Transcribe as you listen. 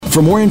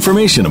For more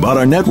information about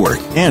our network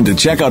and to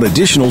check out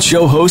additional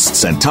show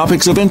hosts and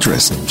topics of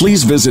interest,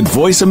 please visit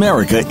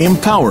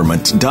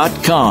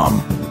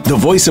voiceamericaempowerment.com. The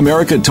Voice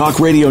America Talk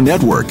Radio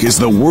Network is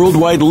the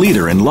worldwide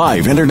leader in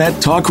live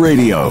Internet talk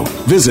radio.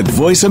 Visit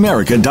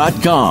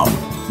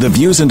voiceamerica.com. The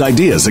views and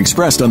ideas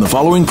expressed on the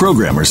following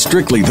program are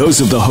strictly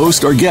those of the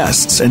host or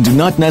guests and do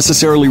not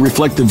necessarily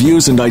reflect the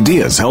views and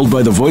ideas held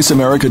by the Voice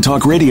America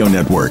Talk Radio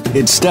Network,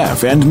 its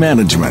staff, and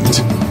management.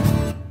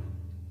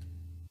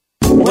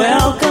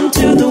 Welcome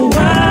to the world.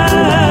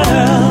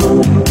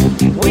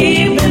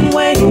 We've been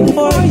waiting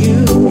for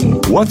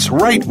you. What's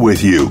right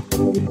with you?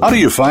 How do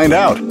you find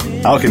out?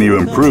 How can you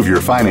improve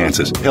your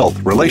finances,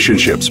 health,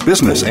 relationships,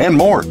 business, and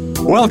more?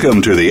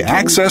 Welcome to the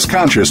Access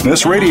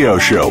Consciousness Radio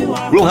Show.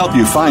 We'll help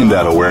you find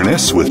that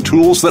awareness with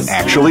tools that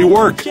actually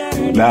work.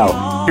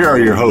 Now, here are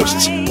your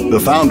hosts, the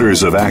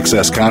founders of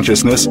Access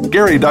Consciousness,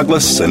 Gary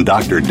Douglas and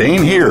Dr.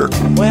 Dane Here.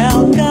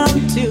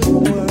 Welcome to the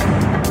world.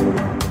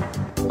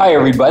 Hi,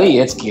 everybody.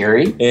 It's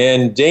Gary.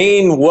 And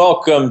Dane,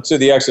 welcome to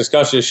the Access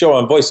Consciousness Show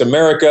on Voice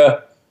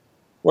America,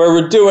 where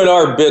we're doing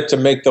our bit to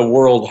make the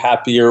world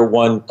happier,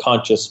 one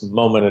conscious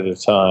moment at a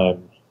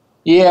time.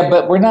 Yeah,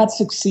 but we're not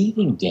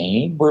succeeding,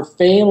 Dane. We're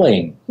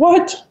failing.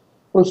 What?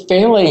 We're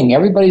failing.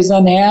 Everybody's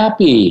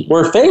unhappy.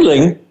 We're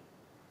failing?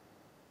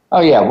 Oh,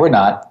 yeah, we're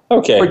not.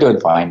 Okay. We're doing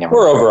fine.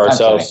 We're over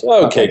ourselves.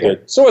 Okay,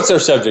 good. So what's our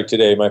subject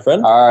today, my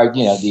friend?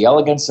 The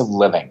elegance of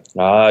living.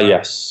 Ah,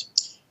 yes.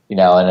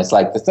 And it's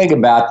like the thing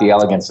about the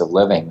elegance of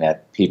living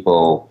that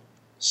people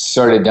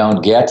sort of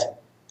don't get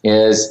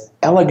is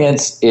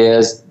elegance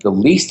is the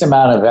least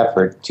amount of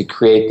effort to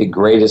create the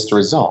greatest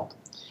result.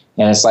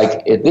 And it's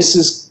like this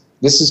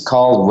is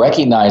called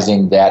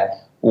recognizing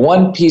that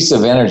one piece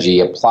of energy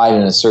applied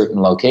in a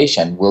certain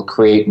location will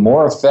create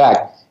more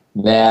effect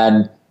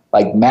than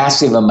like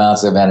massive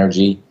amounts of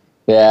energy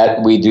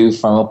that we do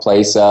from a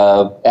place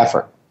of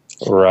effort.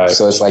 Right.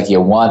 So it's like you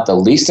want the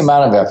least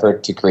amount of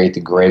effort to create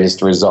the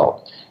greatest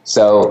result.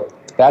 So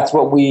that's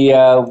what we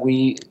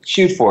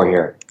shoot for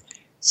here.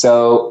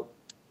 So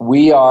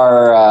we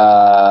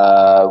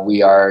are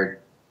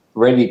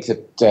ready to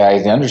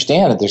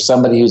understand that there's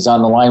somebody who's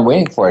on the line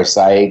waiting for us.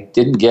 I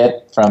didn't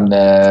get from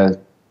the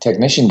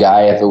technician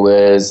guy if it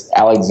was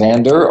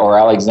Alexander or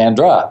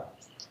Alexandra.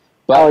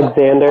 But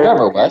Alexander.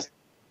 Whoever it was.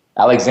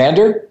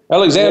 Alexander?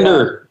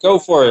 Alexander, Go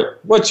for it.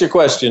 What's your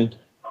question?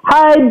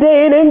 Hi,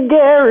 Dane and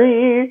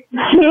Gary.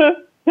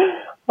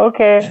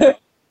 Okay.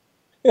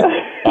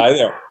 Hi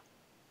there.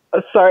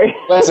 Sorry.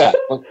 What's that?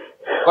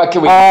 What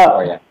can we do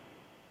for you?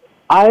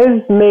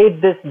 I've made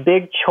this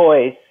big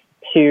choice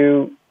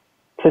to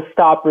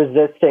stop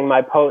resisting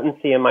my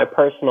potency and my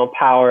personal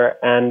power,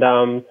 and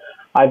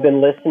I've been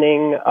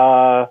listening.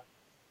 I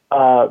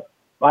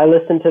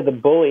listened to the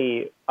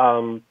Bully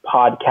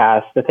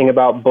podcast, the thing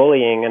about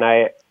bullying, and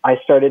I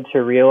started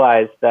to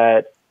realize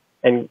that,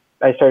 and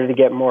I started to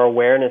get more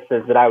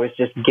awarenesses that I was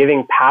just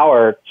giving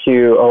power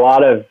to a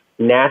lot of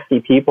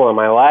nasty people in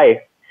my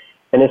life.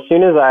 And as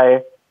soon as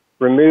I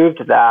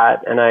removed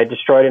that and I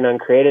destroyed and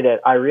uncreated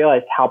it, I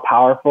realized how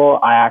powerful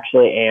I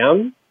actually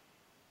am.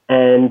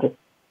 And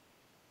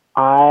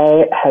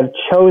I have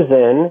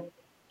chosen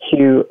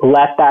to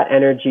let that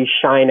energy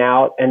shine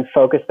out and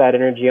focus that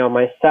energy on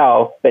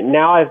myself. But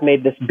now I've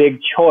made this big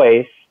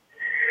choice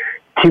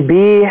to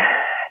be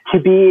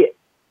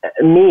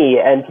me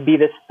and to be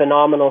this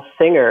phenomenal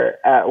singer.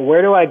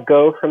 Where do I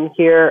go from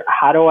here?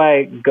 How do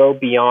I go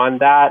beyond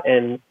that?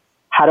 And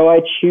how do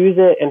I choose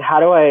it? And how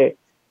do I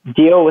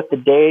deal with the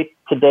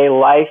day-to-day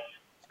life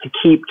to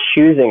keep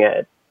choosing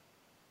it?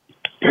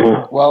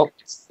 Well,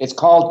 it's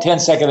called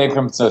 10-second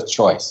increments of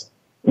choice.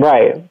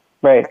 Right.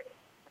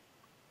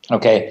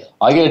 Okay,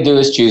 all you got to do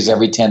is choose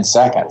every 10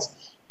 seconds.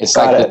 It's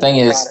Got like it. the thing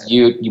is,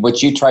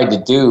 what you tried to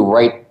do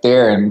right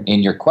there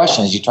in your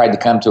questions, you tried to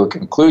come to a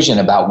conclusion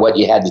about what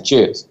you had to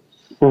choose.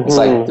 Mm-hmm. It's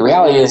like the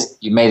reality is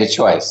you made a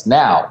choice.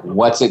 Now,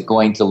 what's it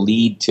going to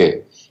lead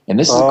to? And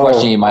this is a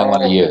question you might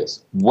want to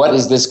use. What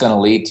is this going to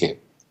lead to?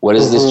 What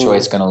is this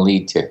choice going to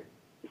lead to?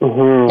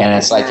 Mm-hmm. And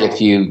it's like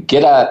if you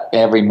get up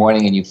every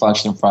morning and you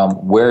function from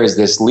where is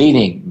this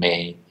leading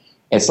me?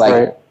 It's like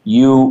Right.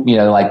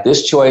 like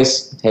this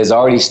choice has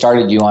already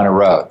started you on a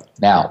road.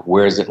 Now,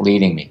 where is it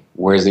leading me?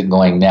 Where is it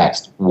going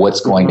next?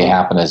 What's going to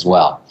happen as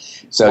well?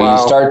 So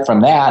Wow. you start from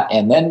that,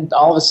 and then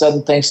all of a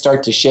sudden things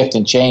start to shift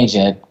and change,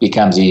 and it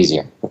becomes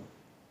easier.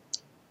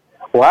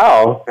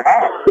 Wow.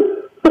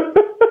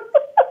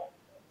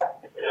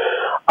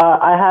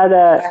 I had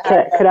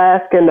could I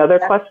ask another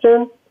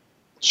question?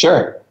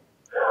 Sure.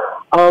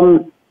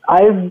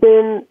 I've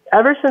been,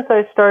 ever since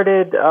I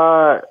started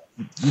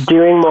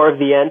doing more of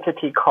the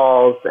entity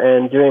calls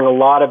and doing a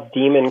lot of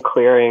demon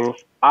clearings,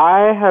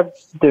 I have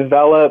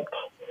developed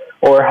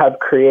or have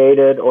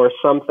created or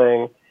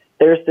something.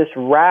 There's this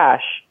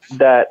rash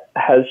that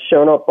has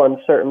shown up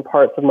on certain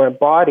parts of my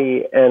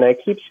body, and I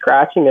keep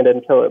scratching it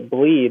until it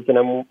bleeds.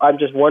 And I'm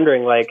just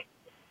wondering, like,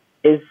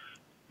 is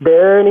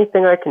there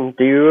anything I can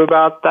do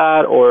about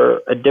that,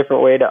 or a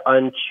different way to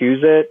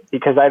unchoose it?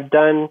 Because I've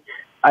been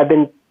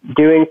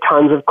doing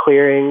tons of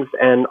clearings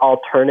and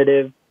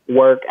alternative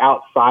work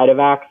outside of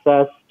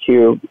Access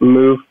to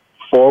move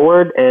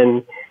forward,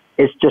 and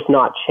it's just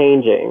not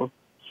changing.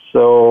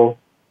 So,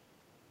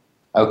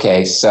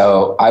 okay,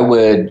 so I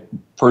would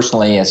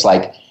personally,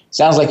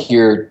 sounds like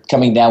you're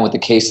coming down with a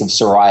case of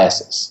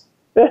psoriasis.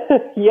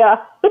 yeah.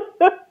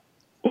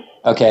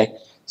 Okay,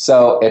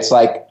 so it's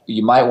like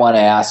you might want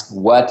to ask,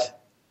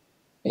 what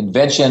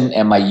invention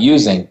am I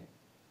using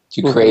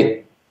to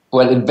create,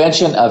 what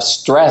invention of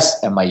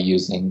stress am I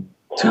using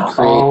to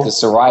create the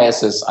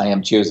psoriasis I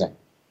am choosing?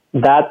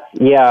 That's,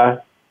 yeah,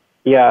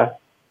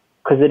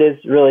 because it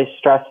is really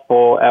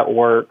stressful at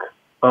work.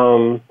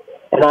 And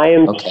I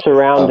am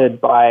surrounded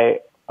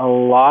by a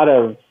lot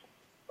of,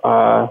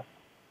 I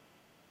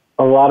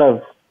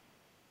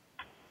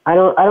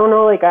don't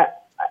know, like,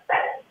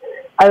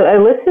 I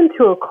listened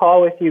to a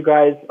call with you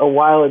guys a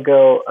while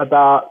ago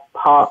about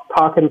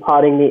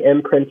potting the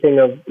imprinting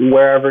of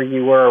wherever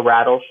you were a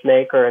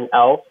rattlesnake or an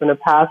elf in a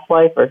past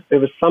life, or it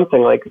was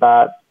something like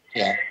that.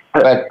 Yeah,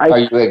 but are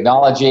you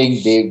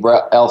acknowledging the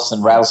elves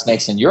and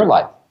rattlesnakes in your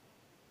life?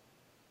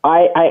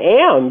 I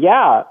am,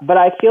 yeah, but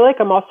I feel like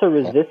I'm also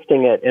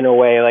resisting it in a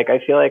way. Like, I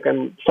feel like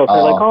I'm so kind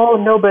of like, oh,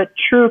 no, but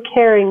true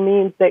caring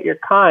means that you're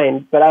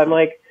kind. But I'm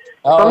like,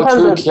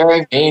 true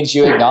caring means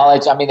you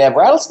acknowledge. I mean, a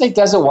rattlesnake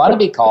doesn't want to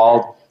be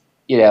called,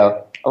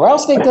 a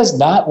rattlesnake does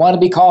not want to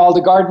be called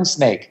a garden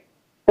snake.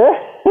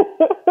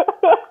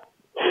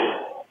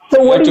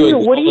 So what do you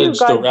acknowledge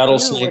guys the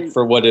rattlesnake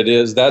for what it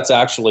is? That's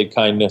actually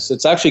kindness.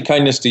 It's actually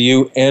kindness to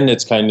you, and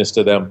it's kindness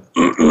to them.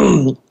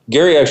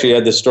 Gary actually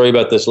had this story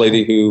about this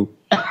lady who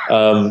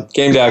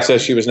came to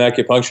Access. She was an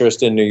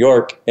acupuncturist in New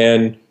York,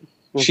 and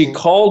she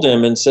called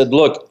him and said,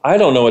 look, I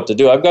don't know what to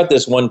do. I've got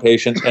this one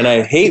patient, and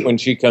I hate when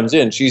she comes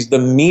in. She's the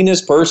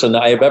meanest person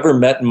I have ever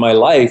met in my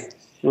life,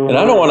 and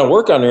I don't want to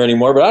work on her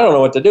anymore, but I don't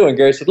know what to do. And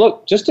Gary said,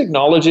 look, just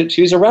acknowledge it.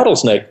 She's a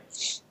rattlesnake.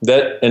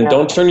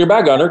 Don't turn your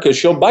back on her, because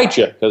she'll bite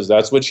you, because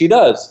that's what she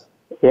does.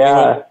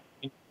 Yeah.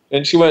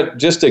 And she went,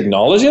 just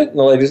acknowledge it? And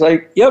the lady's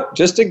like, yep,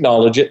 just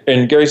acknowledge it.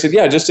 And Gary said,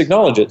 yeah, just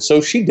acknowledge it. So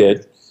she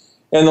did.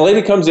 And the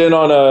lady comes in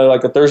on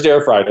a Thursday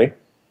or Friday,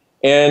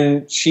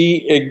 and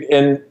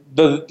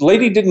the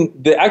lady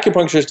the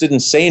acupuncturist didn't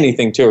say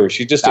anything to her.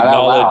 She just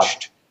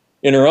acknowledged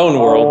in her own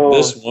world,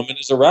 this woman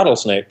is a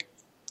rattlesnake,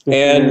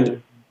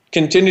 and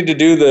continued to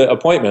do the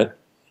appointment.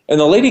 And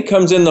the lady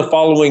comes in the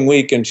following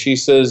week, and she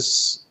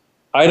says,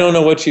 I don't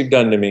know what you've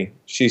done to me.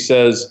 She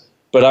says,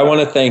 but I want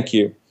to thank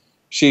you.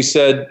 She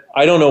said,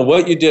 I don't know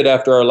what you did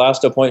after our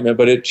last appointment,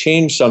 but it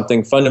changed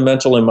something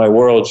fundamental in my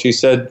world. She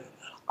said,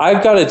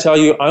 I've got to tell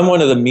you, I'm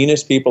one of the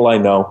meanest people I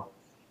know.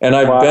 And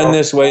I've been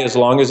this way as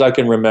long as I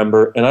can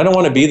remember. And I don't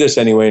want to be this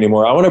anyway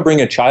anymore. I want to bring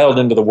a child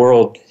into the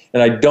world.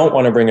 And I don't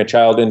want to bring a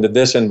child into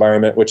this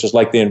environment, which is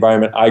like the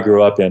environment I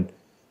grew up in.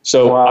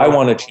 So I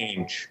want to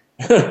change.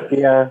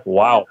 Yeah.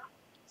 Wow.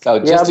 So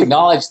just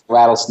acknowledge the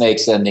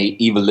rattlesnakes and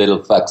the evil little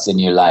fucks in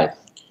your life.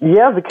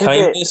 Yeah, because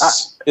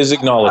kindness is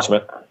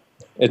acknowledgement.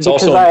 It's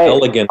also an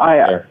elegant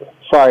there.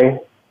 Sorry.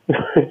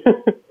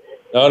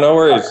 No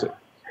worries.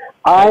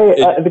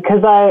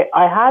 Because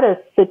I had a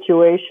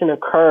situation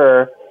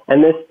occur,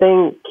 and this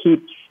thing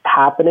keeps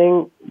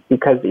happening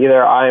because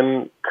either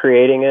I'm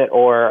creating it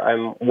or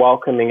I'm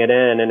welcoming it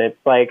in, and it's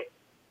like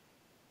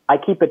I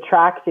keep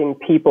attracting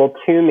people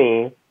to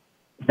me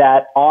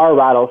that are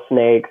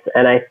rattlesnakes,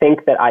 and I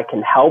think that I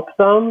can help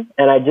them,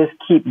 and I just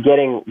keep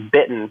getting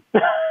bitten.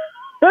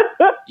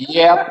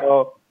 Yep.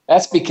 So,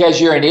 that's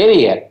because you're an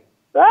idiot.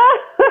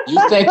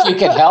 You think you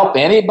can help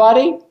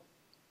anybody?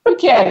 You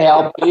can't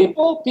help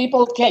people.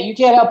 You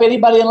can't help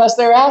anybody unless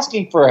they're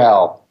asking for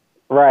help.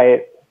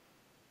 Right.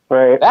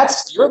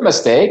 That's your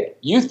mistake.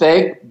 You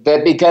think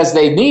that because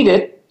they need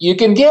it, you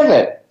can give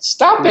it.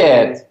 Stop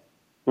it.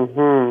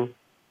 Mm-hmm.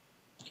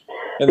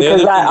 And the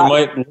other thing you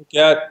might look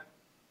at,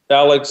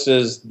 Alex,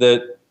 is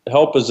that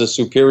help is a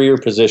superior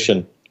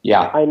position.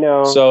 Yeah. I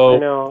know.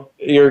 So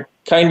you're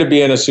kind of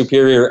being a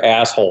superior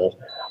asshole.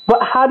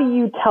 But how do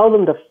you tell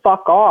them to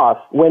fuck off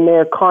when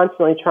they're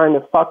constantly trying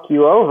to fuck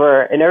you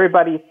over and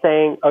everybody's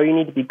saying, oh, you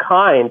need to be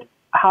kind?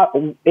 How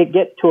it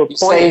gets to a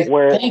point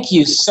where thank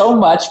you so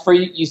much for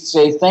you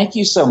say thank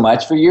you so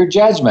much for your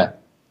judgment.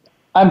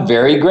 I'm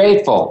very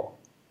grateful.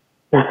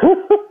 Okay,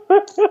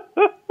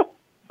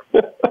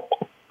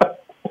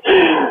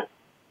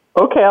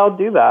 I'll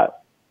do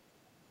that.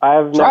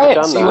 I've Try never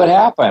done it. See that. what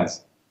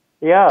happens.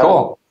 Yeah.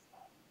 Cool.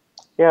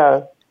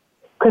 Yeah.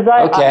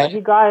 Because you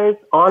guys,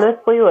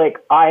 honestly, like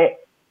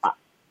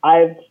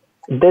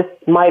this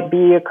might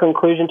be a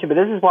conclusion too, but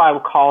this is why I'm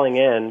calling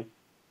in,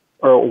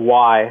 or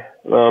why.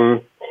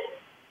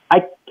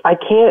 I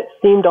can't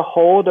seem to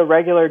hold a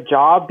regular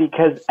job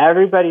because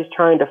everybody's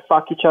trying to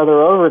fuck each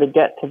other over to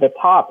get to the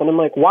top, and I'm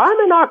like, why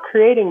am I not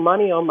creating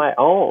money on my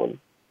own?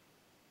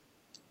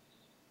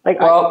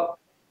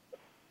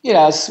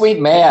 Sweet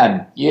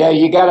man. Yeah,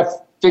 you got to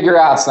figure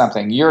out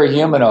something. You're a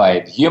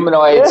humanoid.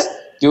 Humanoids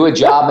do a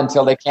job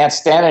until they can't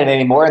stand it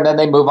anymore, and then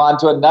they move on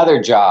to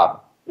another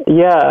job.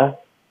 Yeah.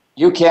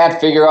 You can't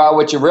figure out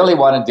what you really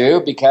want to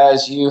do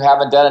because you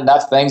haven't done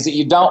enough things that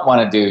you don't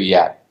want to do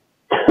yet.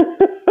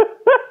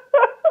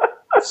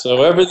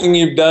 So everything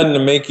you've done to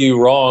make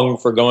you wrong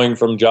for going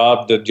from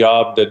job to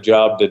job to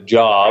job to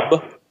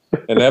job,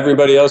 and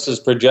everybody else's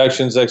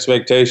projections,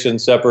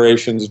 expectations,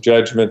 separations,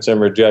 judgments, and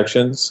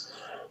rejections,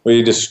 will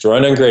you destroy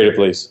and uncreate it,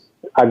 please?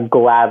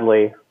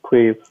 Gladly,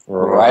 please.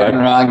 Right and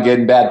wrong, good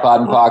and bad,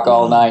 pod and pock,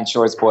 all nine,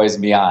 shorts, boys,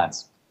 and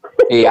beyonds.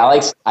 Hey,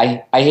 Alex,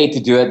 I hate to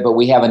do it, but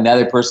we have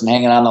another person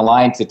hanging on the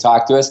line to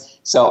talk to us.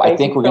 So I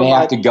think we're going to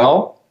have to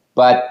go.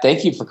 But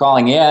thank you for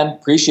calling in.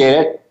 Appreciate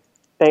it.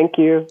 Thank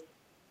you.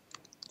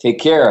 Take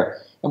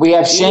care. And we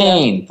have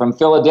Shane from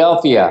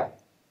Philadelphia.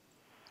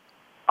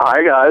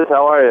 Hi, guys.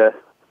 How are you?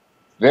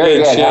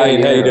 Very good.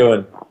 Shane, how you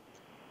doing?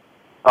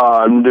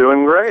 I'm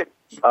doing great.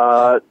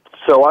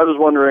 So I was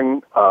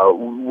wondering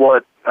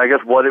what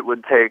it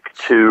would take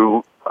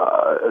to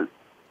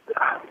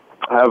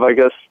have,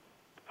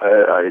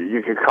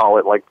 you could call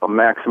it like the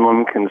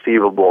maximum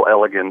conceivable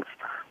elegance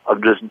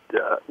of just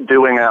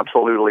doing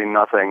absolutely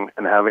nothing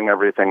and having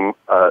everything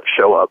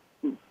show up.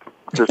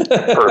 Just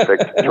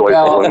perfect,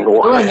 joyful, and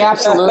glorious. Doing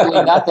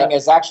absolutely nothing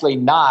is actually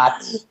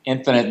not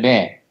infinite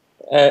being.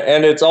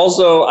 And it's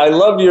also, I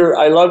love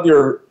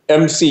your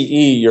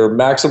MCE, your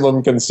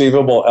maximum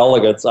conceivable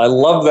elegance. I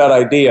love that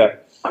idea.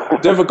 The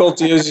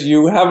difficulty is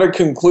you have a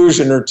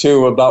conclusion or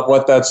two about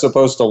what that's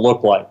supposed to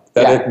look like,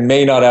 that it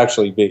may not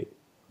actually be.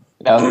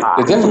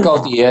 The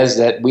difficulty is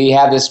that we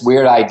have this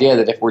weird idea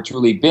that if we're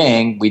truly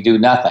being, we do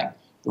nothing.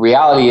 The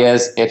reality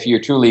is, if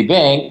you're truly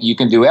being, you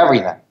can do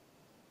everything.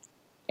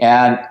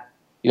 And,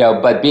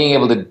 but being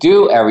able to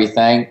do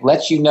everything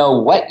lets you know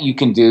what you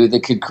can do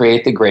that could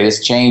create the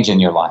greatest change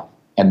in your life.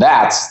 And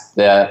that's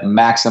the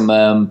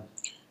maximum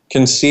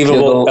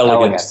conceivable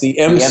elegance, the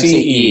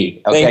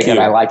MCE. Okay, Thank good.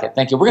 you. I like it.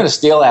 Thank you. We're going to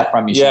steal that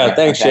from you, Shane. Yeah,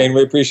 thanks, Shane.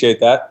 We appreciate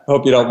that.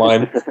 Hope you don't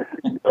mind.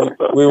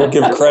 We will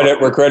give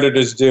credit where credit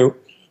is due.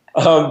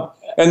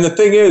 And the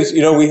thing is,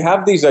 we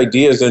have these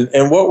ideas,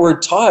 and what we're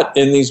taught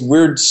in these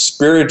weird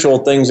spiritual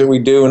things that we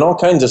do and all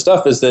kinds of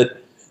stuff is that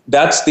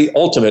that's the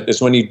ultimate,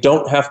 is when you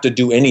don't have to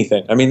do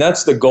anything. I mean,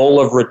 that's the goal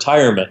of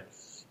retirement.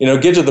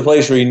 Get to the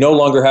place where you no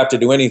longer have to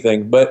do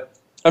anything. But,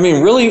 I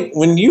mean, really,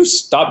 when you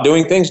stop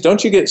doing things,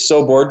 don't you get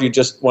so bored you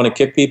just want to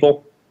kick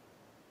people?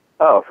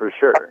 Oh, for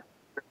sure.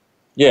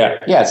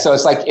 Yeah. Yeah, so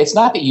it's like, it's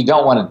not that you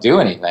don't want to do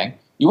anything.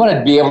 You want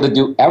to be able to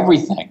do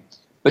everything.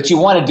 But you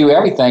want to do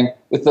everything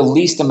with the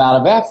least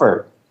amount of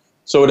effort.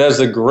 So it has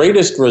the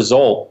greatest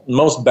result,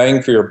 most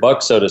bang for your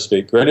buck, so to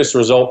speak, greatest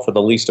result for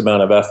the least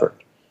amount of effort.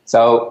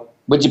 So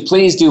would you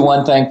please do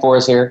one thing for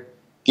us here?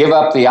 Give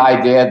up the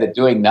idea that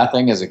doing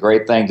nothing is a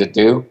great thing to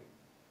do.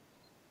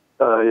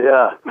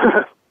 Yeah,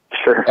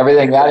 sure.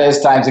 Everything that is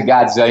times a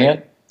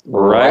godzillion.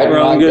 Right,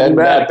 wrong, good and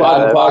bad,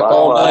 pod and pock,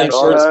 all nine,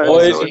 shorts,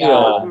 boys, and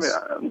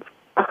beyonds.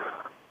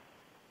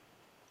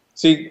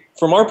 See,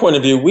 from our point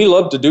of view, we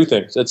love to do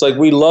things. It's like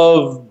we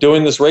love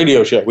doing this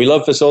radio show. We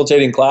love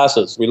facilitating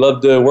classes. We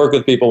love to work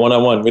with people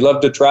one-on-one. We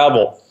love to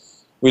travel.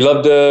 We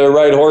love to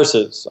ride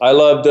horses. I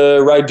love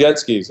to ride jet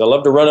skis. I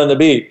love to run on the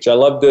beach. I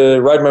love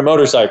to ride my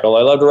motorcycle.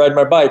 I love to ride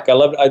my bike. I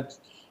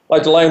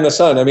like to lie in the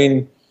sun. I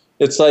mean,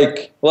 it's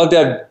like I love to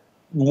have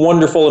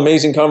wonderful,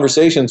 amazing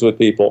conversations with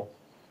people.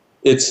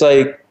 It's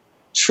like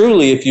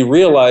truly, if you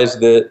realize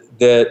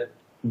that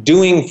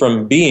doing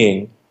from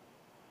being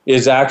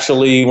is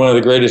actually one of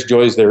the greatest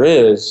joys there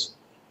is,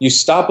 you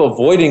stop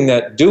avoiding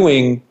that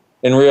doing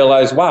and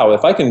realize, wow,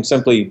 if I can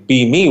simply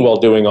be me while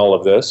doing all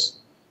of this,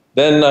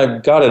 then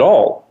I've got it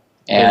all.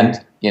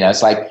 And,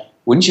 it's like,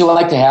 wouldn't you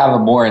like to have a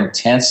more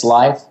intense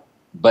life,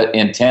 but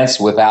intense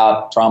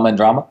without trauma and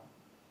drama?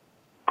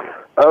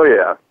 Oh,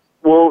 yeah.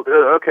 Well,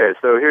 okay,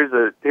 so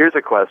here's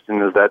a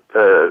question, is that,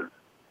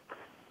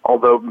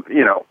 although,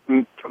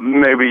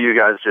 maybe you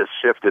guys just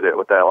shifted it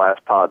with that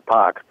last pod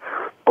poc,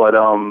 but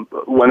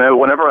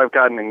whenever I've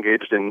gotten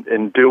engaged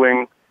in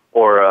doing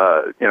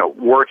or,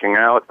 working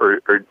out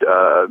or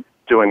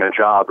doing a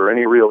job or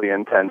any really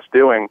intense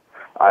doing,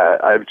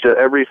 I've just,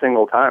 every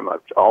single time,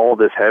 all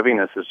this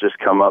heaviness has just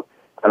come up,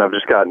 and I've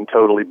just gotten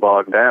totally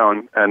bogged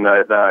down, and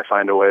then I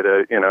find a way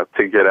to,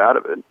 to get out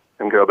of it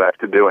and go back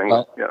to doing,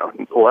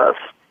 less.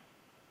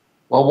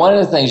 Well, one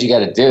of the things you got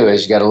to do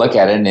is you got to look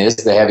at it, and is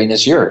the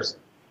heaviness yours?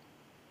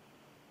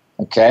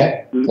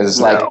 Okay? Because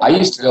it's like, I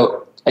used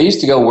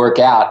to go work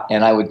out,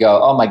 and I would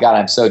go, oh my God,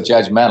 I'm so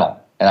judgmental.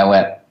 And I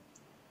went,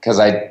 because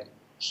I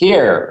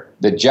hear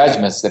the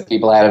judgments that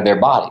people had of their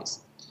bodies.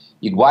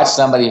 You'd watch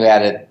somebody who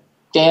had a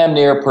damn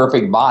near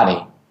perfect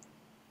body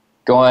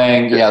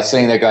going,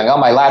 sitting there going, oh,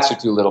 my lats are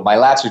too little, my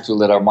lats are too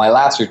little, my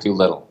lats are too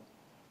little.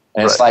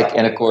 And it's like,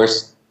 and of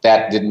course,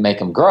 that didn't make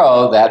them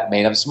grow, that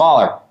made them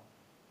smaller.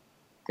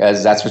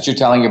 Because that's what you're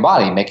telling your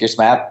body, make those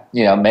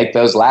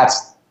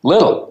lats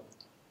little.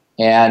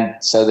 And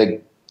so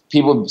the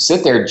people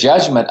sit there,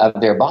 judgment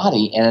of their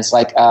body, and it's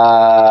like,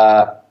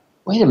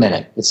 wait a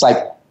minute. It's like,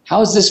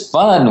 how is this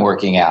fun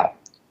working out?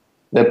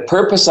 The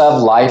purpose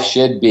of life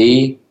should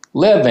be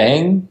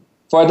living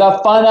for the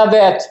fun of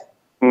it.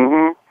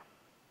 Mm-hmm.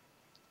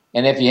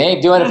 And if you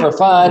ain't doing it for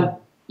fun,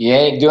 you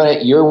ain't doing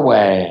it your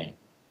way.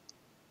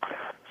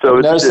 So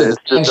it's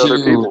just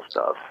other people's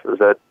stuff. Is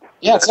that?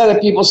 Yeah, it's other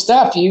people's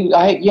stuff.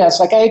 It's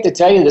like I hate to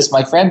tell you this,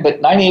 my friend,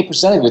 but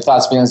 98% of your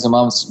thoughts, feelings, and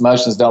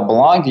emotions don't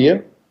belong to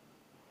you.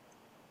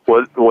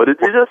 What did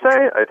you just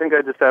say? I think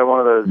I just had one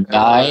of those.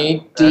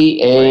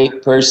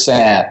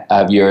 98%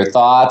 of your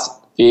thoughts,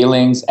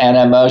 feelings, and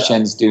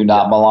emotions do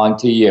not belong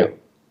to you.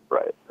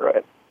 Right.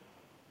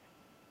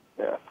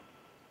 Yeah.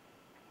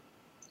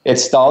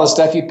 It's all the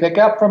stuff you pick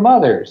up from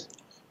others.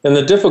 And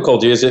the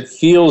difficulty is it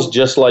feels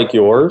just like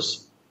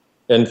yours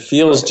and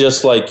feels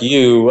just like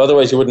you.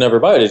 Otherwise, you would never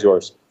buy it as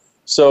yours.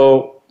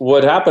 So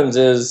what happens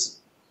is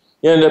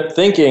you end up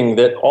thinking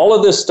that all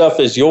of this stuff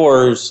is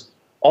yours.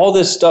 All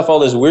this stuff, all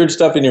this weird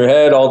stuff in your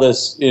head, all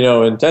this,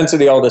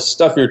 intensity, all this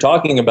stuff you're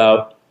talking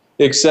about,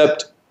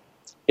 except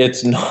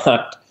it's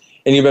not.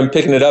 And you've been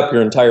picking it up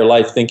your entire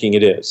life thinking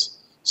it is.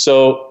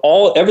 So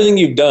everything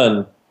you've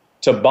done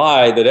to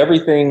buy that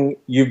everything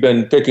you've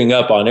been picking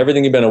up on,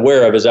 everything you've been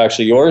aware of is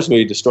actually yours.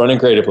 We destroy and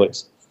create it,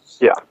 please.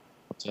 Yeah.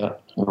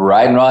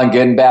 Right and wrong,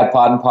 good and bad,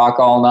 pod and pock,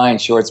 all nine,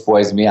 shorts,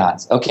 boys, and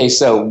beyonds. Okay,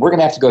 so we're going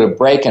to have to go to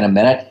break in a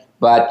minute,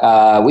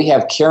 but we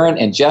have Karen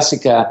and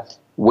Jessica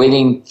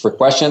waiting for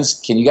questions.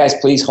 Can you guys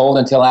please hold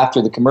until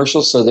after the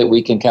commercials so that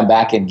we can come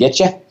back and get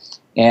you?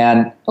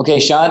 And, okay,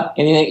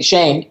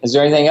 Shane, is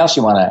there anything else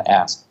you want to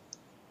ask?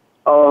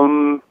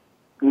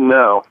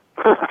 No.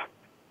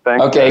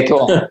 Thanks. Okay,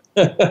 cool.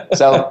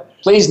 So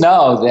please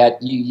know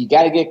that you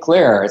got to get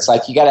clear. It's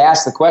like you got to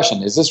ask the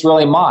question, is this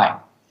really mine?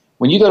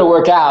 When you go to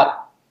work out,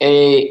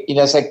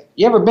 it's like,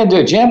 you ever been to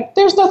a gym?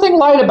 There's nothing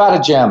light about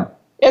a gym.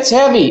 It's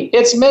heavy.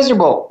 It's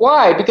miserable.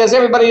 Why? Because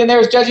everybody in there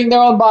is judging their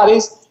own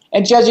bodies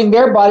and judging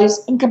their bodies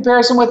in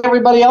comparison with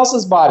everybody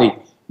else's body.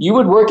 You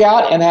would work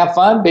out and have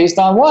fun based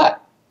on what?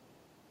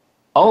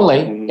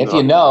 Only if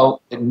you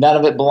know that none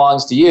of it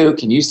belongs to you,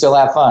 can you still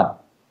have fun?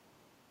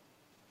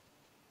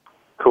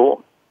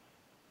 Cool.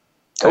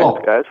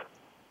 Thanks, guys.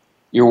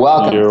 You're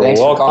welcome.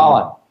 Thanks for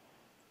calling.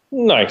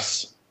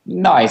 Nice.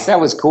 That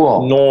was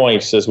cool.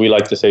 Nice, as we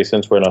like to say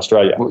since we're in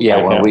Australia.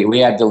 Yeah, well, we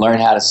had to learn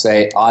how to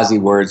say Aussie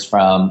words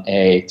from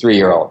a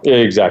 3-year-old.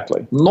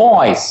 Exactly.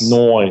 Nice.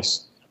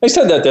 I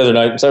said that the other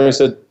night. Somebody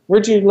said,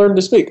 where'd you learn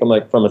to speak? I'm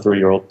like, from a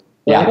 3-year-old.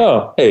 Yeah. Like,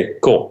 oh, hey,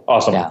 cool.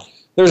 Awesome. Yeah.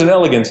 There's an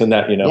elegance in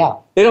that, Yeah.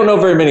 They don't know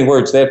very many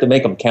words. They have to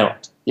make them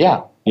count.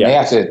 Yeah. Yeah. They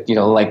have to,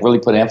 really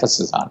put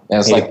emphasis on it. And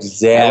it's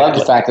Exactly. I love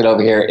the fact that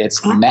over here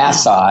it's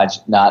massage,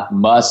 not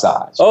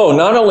massage. Oh,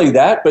 not only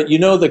that, but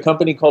the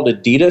company called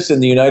Adidas in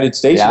the United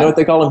States? Yeah. You know what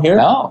they call them here?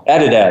 No.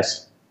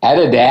 Adidas.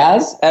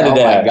 Adidas? Oh,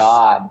 my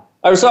God.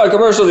 I saw a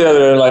commercial the other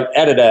day, like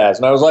Adidas,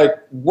 and I was like,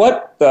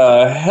 what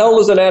the hell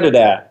is an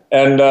Adidas?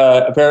 And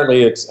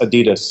apparently it's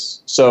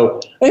Adidas. So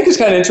I think it's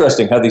kind of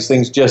interesting how these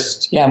things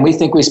just... Yeah, and we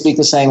think we speak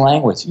the same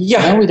language.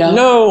 Yeah. No, we don't.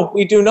 No,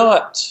 we do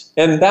not.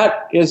 And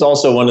that is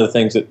also one of the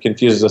things that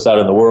confuses us out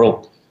in the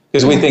world,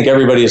 because we think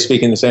everybody is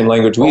speaking the same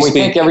language. We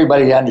think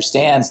everybody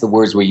understands the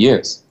words we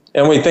use.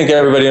 And we think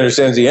everybody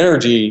understands the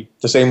energy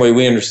the same way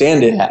we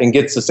understand it and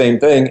gets the same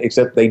thing,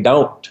 except they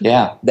don't.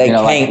 Yeah. They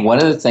can't. Like one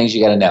of the things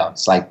you got to know,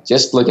 it's like,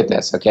 just look at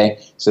this, okay?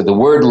 So the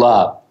word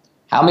love,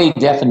 how many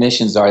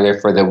definitions are there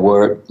for the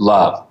word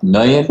love? A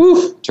million,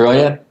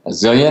 trillion, a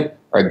zillion,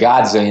 or a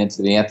godzillion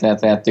to the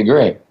nth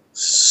degree?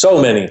 So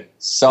many.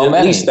 So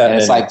many. Least that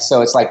and many.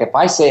 It's like if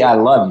I say I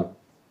love you,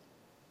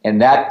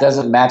 and that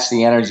doesn't match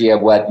the energy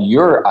of what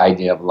your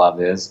idea of love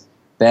is,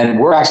 then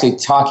we're actually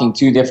talking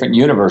two different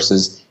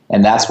universes.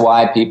 And that's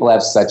why people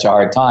have such a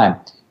hard time.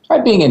 Try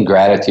being in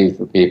gratitude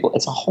for people.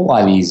 It's a whole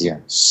lot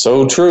easier.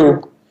 So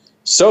true.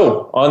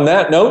 So, on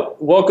that note,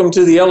 welcome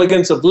to the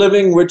Elegance of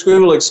Living, which we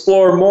will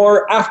explore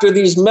more after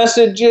these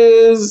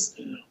messages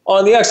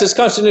on the Access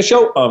Consciousness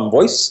Show on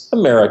Voice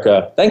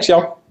America. Thanks,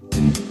 y'all.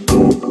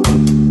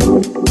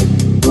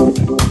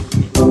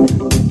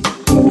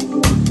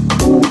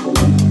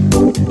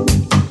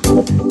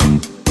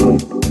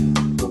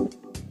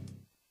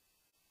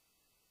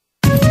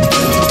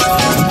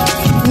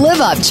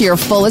 Live up to your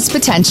fullest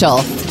potential.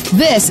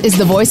 This is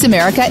the Voice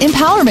America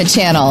Empowerment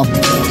Channel.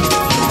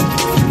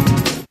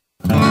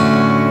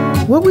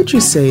 What would you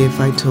say if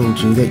I told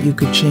you that you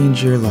could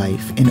change your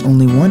life in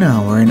only 1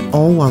 hour and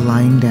all while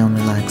lying down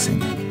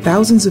relaxing?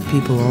 Thousands of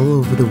people all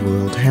over the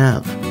world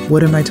have.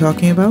 What am I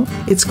talking about?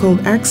 It's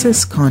called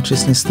Access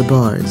Consciousness, the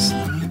bars.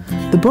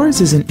 The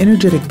bars is an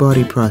energetic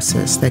body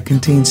process that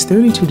contains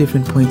 32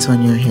 different points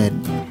on your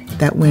head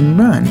that, when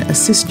run,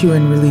 assist you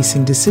in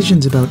releasing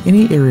decisions about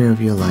any area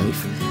of your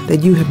life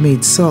that you have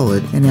made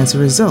solid and as a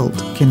result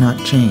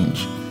cannot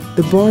change.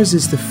 The bars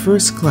is the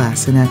first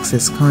class in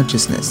Access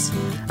Consciousness,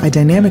 a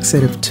dynamic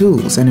set of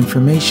tools and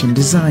information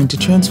designed to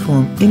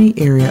transform any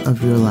area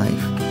of your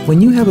life. When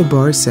you have a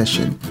bar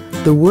session,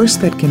 the worst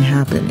that can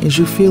happen is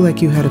you feel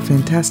like you had a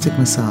fantastic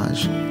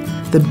massage.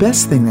 The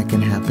best thing that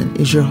can happen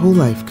is your whole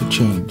life could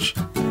change.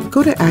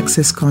 Go to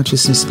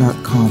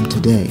accessconsciousness.com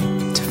today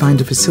to find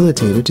a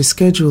facilitator to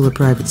schedule a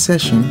private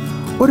session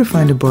or to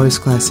find a bars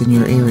class in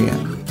your area.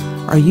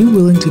 Are you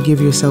willing to give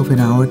yourself an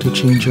hour to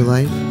change your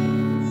life?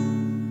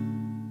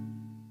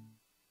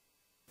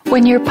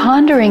 When you're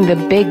pondering the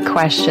big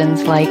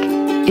questions like,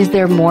 is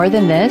there more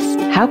than this?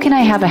 How can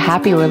I have a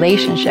happy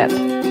relationship?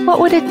 What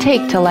would it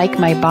take to like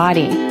my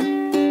body?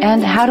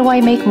 And how do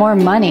I make more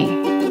money?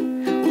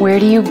 Where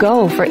do you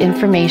go for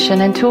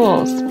information and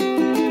tools?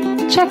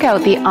 Check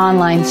out the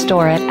online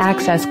store at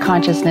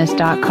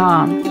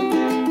accessconsciousness.com.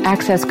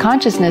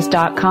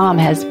 AccessConsciousness.com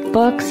has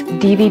books,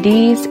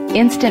 DVDs,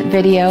 instant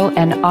video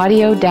and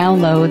audio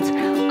downloads,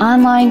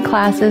 online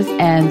classes,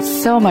 and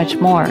so much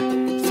more.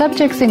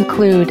 Subjects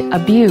include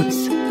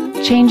abuse,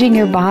 changing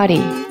your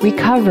body,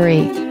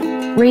 recovery,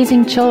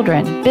 raising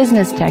children,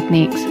 business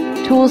techniques,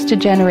 tools to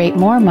generate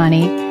more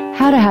money,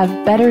 how to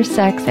have better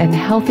sex and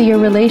healthier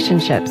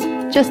relationships,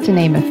 just to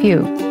name a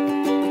few.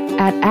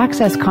 At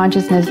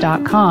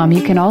accessconsciousness.com,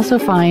 you can also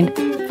find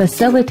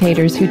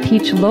facilitators who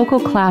teach local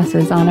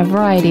classes on a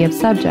variety of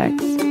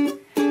subjects.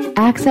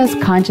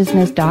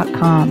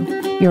 AccessConsciousness.com,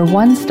 your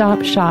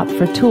one-stop shop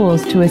for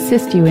tools to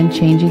assist you in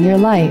changing your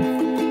life.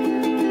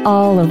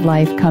 All of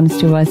life comes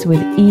to us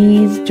with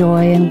ease,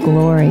 joy, and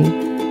glory.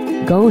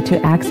 Go to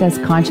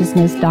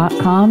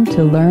AccessConsciousness.com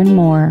to learn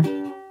more.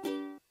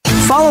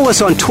 Follow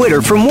us on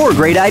Twitter for more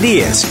great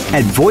ideas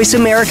at Voice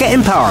America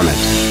Empowerment.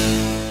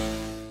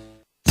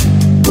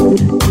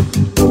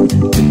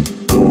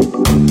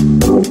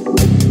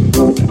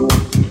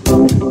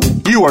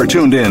 You are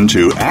tuned in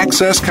to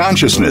Access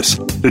Consciousness.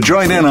 To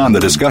join in on the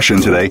discussion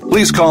today,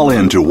 please call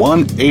in to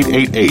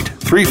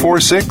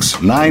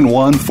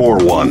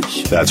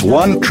 1-888-346-9141. That's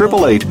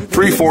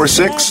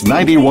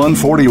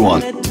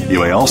 1-888-346-9141. You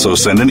may also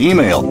send an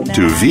email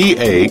to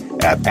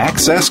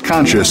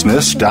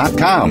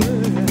va@accessconsciousness.com.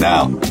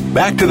 Now,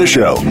 back to the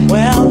show.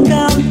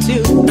 Welcome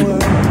to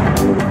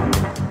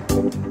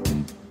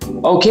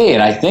work. Okay,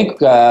 and I think,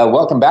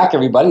 welcome back,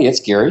 everybody. It's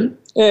Gary.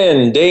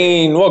 And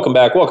Dane, welcome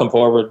back. Welcome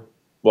forward.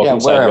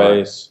 Welcome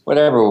sideways.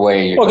 Whatever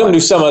way you're welcome going.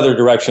 to some other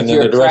direction than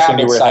the direction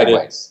you were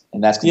sideways,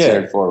 and that's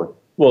considered forward.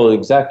 Well,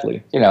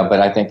 exactly. But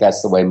I think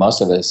that's the way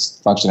most of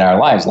us function in our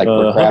lives. Like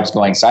we're crabs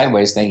going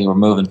sideways, thinking we're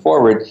moving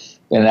forward.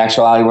 In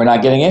actuality, we're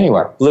not getting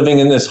anywhere. Living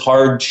in this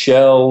hard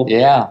shell.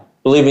 Yeah.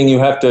 Believing you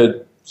have to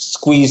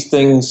squeeze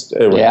things.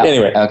 Yeah.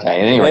 Anyway. Okay.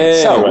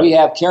 Anyway. So we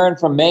have Karen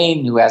from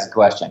Maine who has a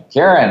question.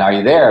 Karen, are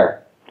you there?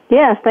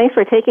 Yes, thanks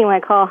for taking my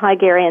call. Hi,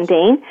 Gary and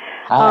Dane.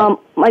 Hi.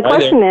 My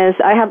question is,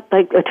 I have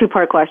like a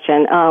two-part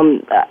question.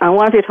 On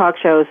one of your talk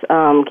shows,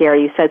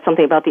 Gary, you said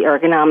something about the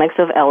ergonomics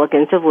of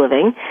Elegance of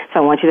Living,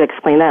 so I want you to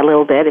explain that a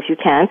little bit if you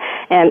can.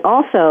 And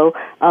also,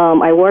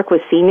 I work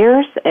with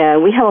seniors,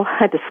 and we have a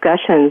lot of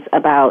discussions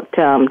about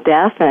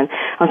death, and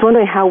I was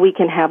wondering how we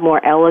can have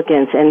more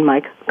elegance in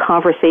my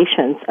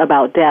conversations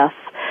about death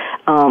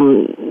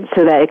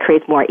so that it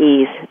creates more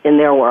ease in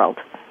their world.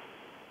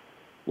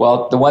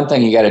 Well, the one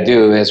thing you got to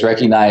do is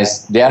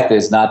recognize death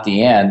is not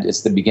the end;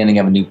 it's the beginning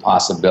of a new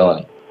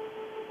possibility.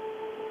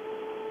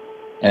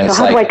 And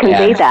so how do I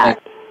convey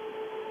that?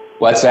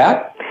 What's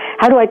that?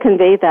 How do I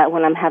convey that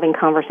when I'm having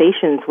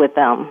conversations with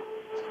them?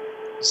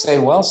 Say,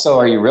 well, so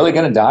are you really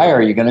going to die, or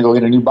are you going to go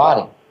get a new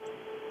body?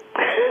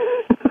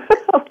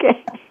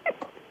 Okay.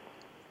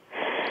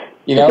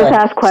 Just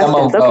ask questions.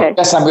 Some will go,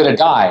 yes, I'm going to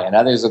die, and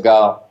others will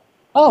go,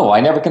 oh, I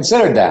never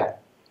considered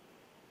that.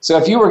 So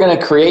if you were going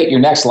to create your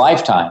next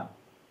lifetime,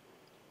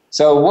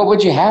 so what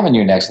would you have in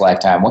your next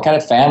lifetime? What kind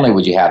of family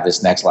would you have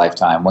this next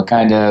lifetime? What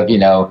kind of,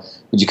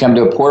 would you come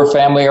to a poor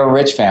family or a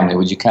rich family?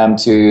 Would you come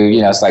to,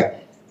 it's like,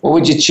 what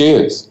would you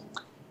choose?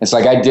 It's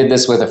like I did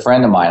this with a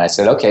friend of mine. I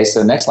said, okay,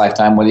 so next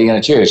lifetime, what are you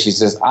going to choose? She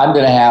says, I'm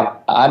going to have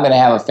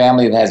a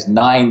family that has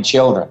 9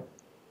 children.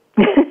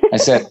 I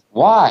said,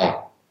 why?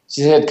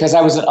 She said, because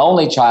I was an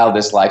only child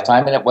this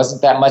lifetime and it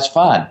wasn't that much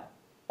fun.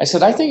 I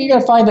said, I think you're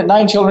going to find that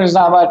 9 children is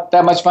not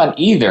that much fun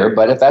either,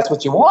 but if that's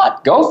what you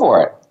want, go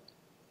for it.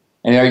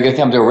 And are you going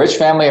to come to a rich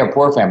family or a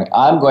poor family?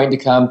 I'm going to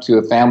come to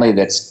a family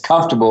that's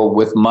comfortable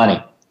with money.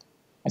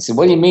 I said,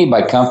 what do you mean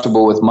by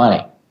comfortable with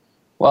money?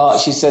 Well,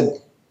 she said,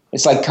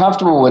 it's like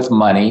comfortable with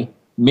money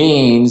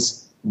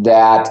means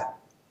that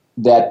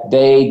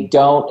they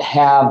don't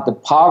have the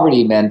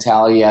poverty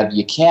mentality of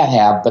you can't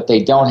have, but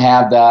they don't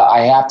have the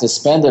I have to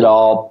spend it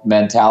all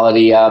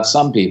mentality of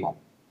some people.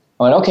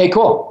 I went, okay,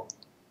 cool.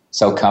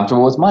 So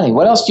comfortable with money.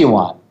 What else do you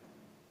want?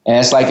 And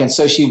it's like, and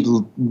so she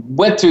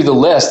went through the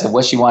list of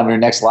what she wanted her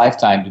next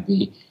lifetime to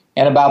be.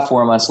 And about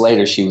 4 months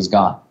later, she was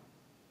gone.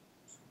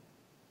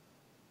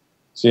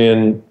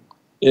 See,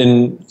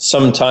 in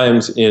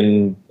sometimes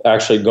in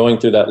actually going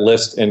through that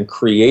list and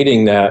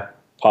creating that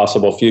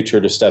possible future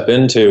to step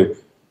into,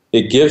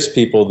 it gives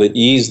people the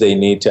ease they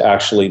need to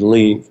actually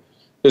leave.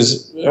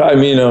 Because,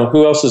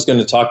 who else is going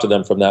to talk to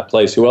them from that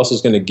place? Who else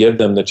is going to give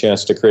them the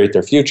chance to create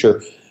their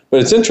future?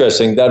 But it's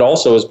interesting, that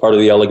also is part of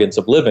the elegance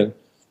of living.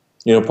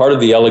 Part of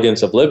the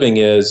elegance of living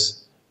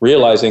is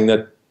realizing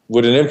that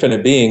would an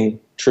infinite being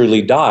truly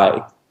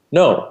die?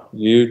 No,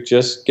 you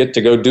just get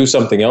to go do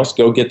something else,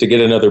 get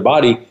another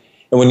body.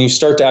 And when you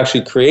start to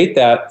actually create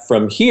that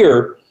from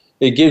here,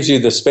 it gives you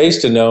the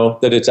space to know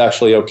that it's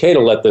actually okay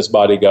to let this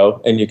body go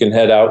and you can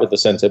head out with a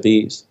sense of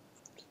ease.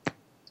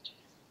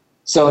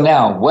 So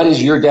now, what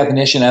is your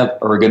definition of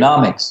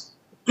ergonomics?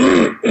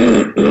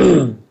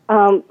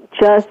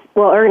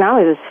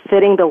 Ergonomics is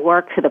fitting the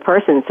work to the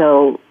person.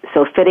 So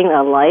fitting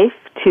a life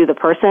to the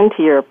person,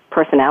 to your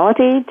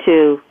personality,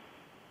 to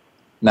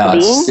No,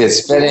 being?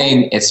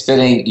 it's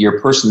fitting your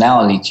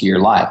personality to your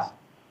life.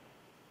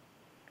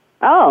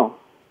 Oh.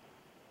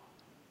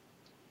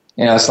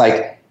 It's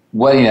like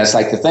it's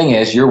like the thing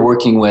is you're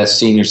working with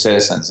senior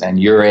citizens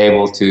and you're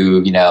able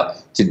to,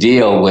 to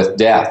deal with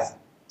death.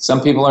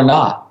 Some people are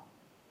not.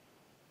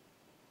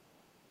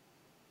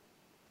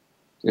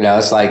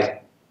 It's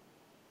like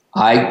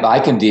I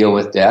can deal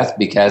with death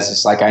because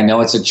it's like I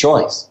know it's a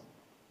choice.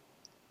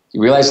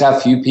 You realize how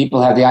few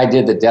people have the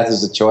idea that death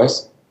is a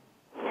choice?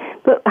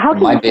 But how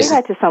can you say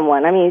that to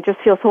someone? I mean, it just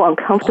feels so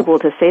uncomfortable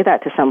to say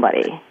that to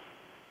somebody.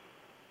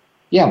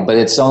 Yeah, but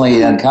it's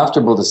only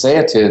uncomfortable to say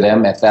it to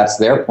them if that's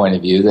their point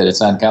of view, that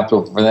it's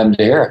uncomfortable for them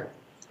to hear it.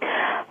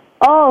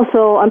 Oh,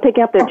 so I'm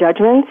picking up their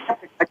judgments?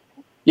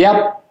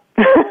 Yep.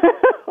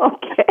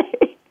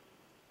 Okay.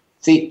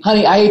 See,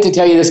 honey, I hate to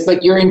tell you this,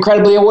 but you're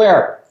incredibly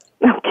aware.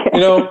 Okay.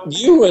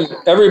 You and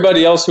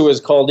everybody else who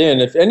has called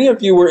in, if any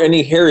of you were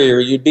any hairier,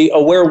 you'd be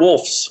aware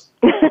wolves.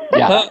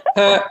 Yeah.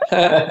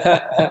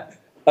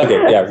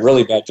 Okay, yeah,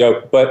 really bad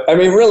joke. But, I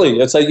mean, really,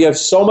 it's like you have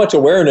so much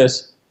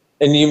awareness,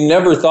 and you've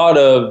never thought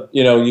of,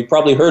 you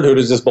probably heard who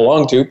does this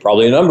belong to,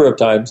 probably a number of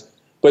times,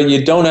 but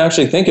you don't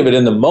actually think of it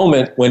in the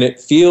moment when it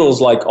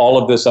feels like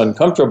all of this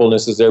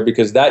uncomfortableness is there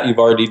because that you've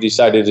already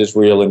decided is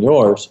real and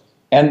yours.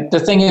 And the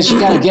thing is, you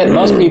got to get,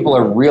 most people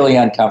are really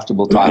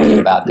uncomfortable talking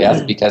about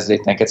death because they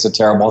think it's a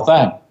terrible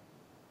thing.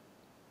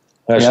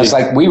 It's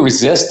like we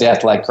resist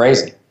death like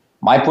crazy.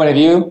 My point of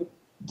view,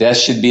 death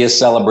should be a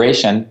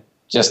celebration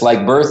just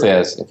like birth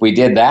is. If we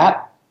did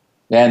that,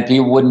 then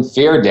people wouldn't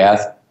fear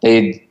death.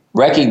 They'd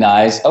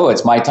recognize, oh,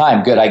 it's my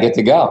time. Good, I get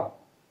to go.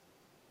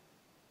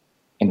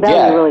 And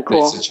that would be really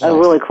cool. A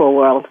really cool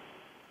world.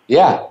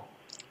 Yeah.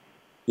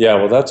 Yeah,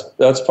 well,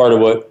 that's part of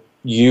what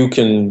you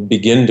can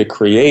begin to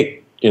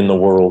create in the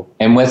world.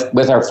 And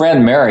with our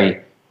friend Mary,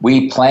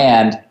 we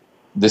planned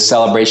the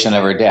celebration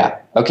of her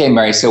death. Okay,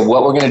 Mary, so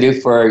what we're going to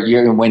do for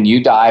you when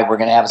you die, we're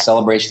going to have a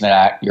celebration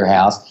at your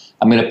house.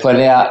 I'm going to put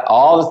out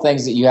all the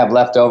things that you have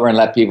left over and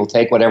let people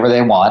take whatever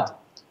they want.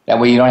 That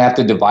way you don't have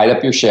to divide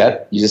up your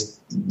shit.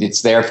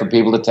 It's there for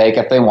people to take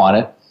if they want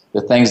it.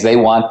 The things they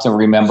want to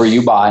remember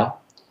you by.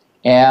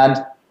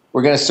 And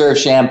we're going to serve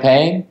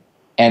champagne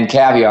and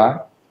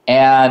caviar.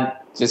 And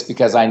just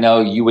because I know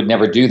you would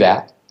never do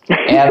that.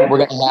 And we're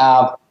going to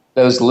have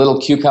those little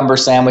cucumber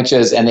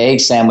sandwiches and egg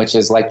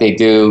sandwiches like they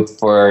do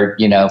for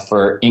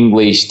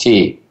English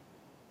tea.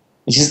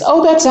 And she says,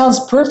 oh, that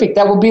sounds perfect.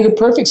 That will be the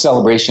perfect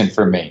celebration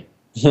for me.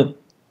 That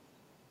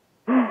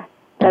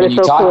is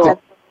so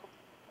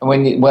cool.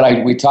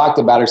 We talked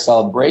about her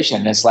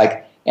celebration, it's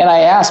like, and I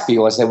asked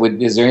people, I said,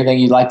 is there anything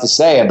you'd like to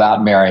say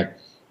about Mary?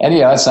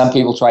 And, some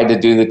people tried to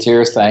do the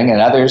tears thing,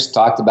 and others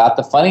talked about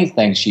the funny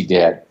things she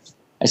did.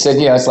 I said,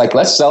 it's like,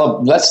 let's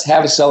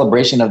have a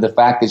celebration of the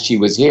fact that she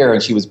was here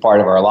and she was part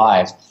of our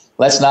lives.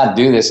 Let's not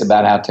do this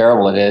about how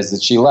terrible it is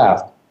that she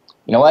left.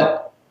 You know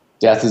what?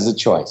 Death is a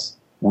choice.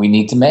 We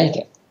need to make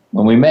it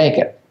when we make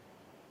it.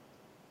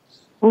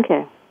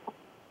 Okay.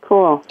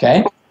 Cool.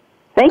 Okay?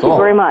 Thank you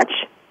very much.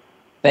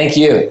 Thank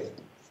you.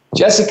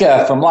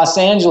 Jessica from Los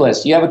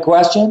Angeles, you have a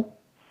question?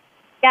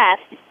 Yes.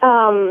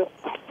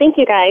 Thank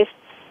you, guys.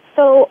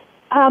 So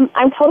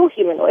I'm total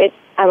humanoid.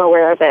 I'm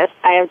aware of this.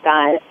 I have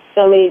done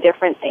so many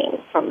different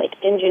things from like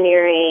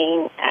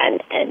engineering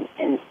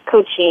and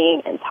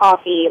coaching and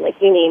coffee,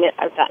 like you name it,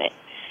 I've done it.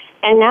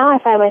 And now I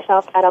find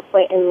myself at a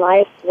point in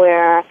life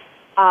where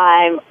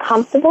I'm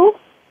comfortable.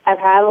 I've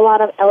had a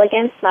lot of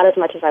elegance, not as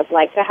much as I'd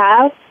like to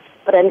have,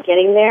 but I'm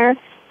getting there.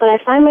 But I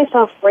find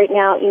myself right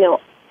now,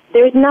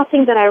 there's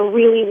nothing that I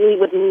really, really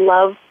would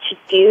love to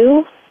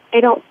do, I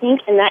don't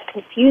think, and that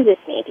confuses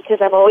me because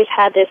I've always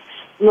had this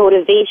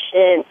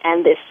motivation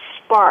and this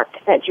spark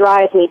that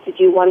drives me to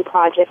do one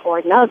project or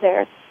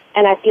another.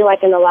 And I feel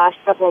like in the last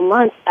several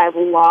months, I've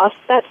lost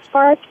that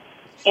spark.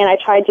 And I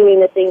tried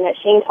doing the thing that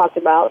Shane talked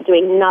about,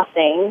 doing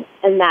nothing,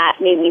 and that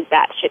made me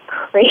batshit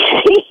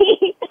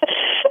crazy.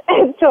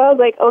 And so I was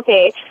like,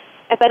 okay,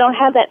 if I don't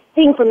have that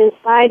thing from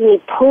inside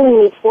me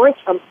pulling me towards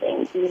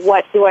something,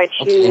 what do I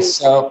choose? Okay,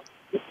 so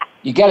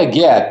you got to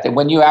get that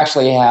when you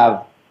actually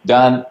have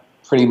done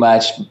pretty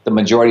much the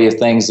majority of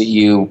things that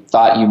you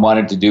thought you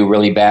wanted to do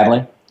really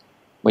badly,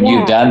 when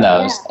you've done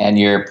those and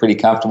you're pretty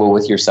comfortable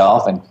with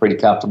yourself and pretty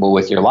comfortable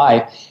with your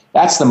life,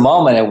 that's the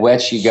moment at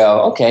which you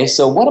go, okay,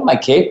 so what am I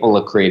capable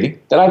of creating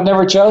that I've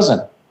never chosen?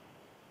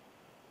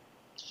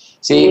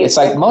 See, it's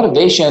like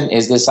motivation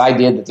is this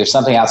idea that there's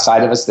something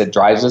outside of us that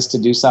drives us to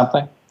do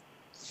something.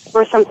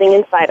 Or something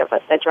inside of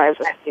us that drives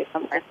us to do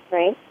something,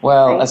 right?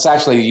 Well, it's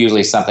actually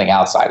usually something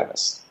outside of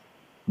us.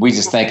 We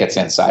just think it's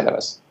inside of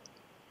us.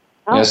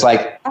 Oh. It's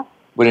like,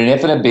 would an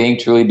infinite being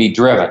truly be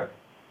driven?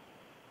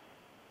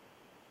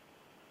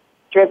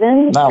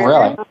 Driven? Not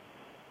really.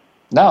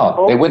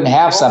 No, they wouldn't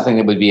have something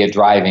that would be a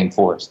driving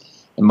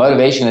force. And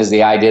motivation is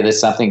the idea that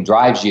something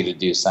drives you to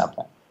do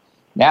something.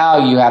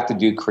 Now you have to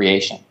do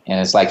creation. And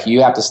it's like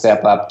you have to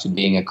step up to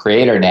being a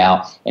creator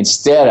now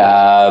instead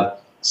of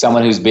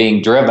someone who's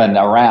being driven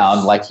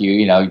around like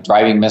you know,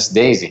 driving Miss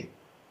Daisy.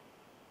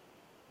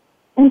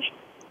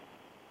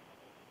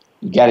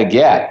 you got to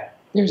get.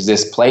 There's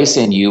this place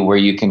in you where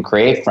you can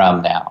create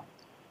from now.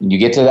 When you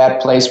get to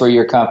that place where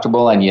you're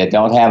comfortable and you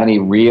don't have any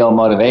real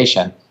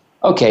motivation,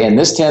 okay, in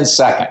this 10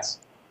 seconds,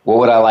 what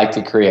would I like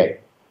to create?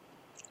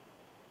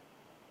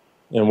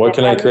 And what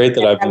can I create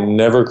that I've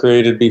never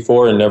created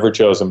before and never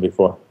chosen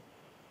before?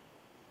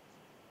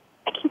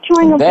 I keep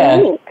drawing a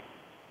blank.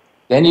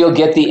 Then you'll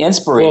get the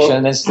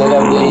inspiration instead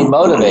of the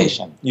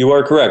motivation. You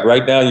are correct.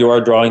 Right now you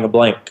are drawing a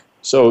blank.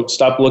 So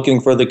stop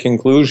looking for the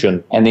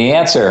conclusion. And the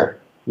answer.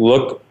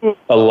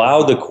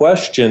 Allow the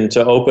question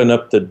to open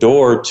up the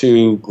door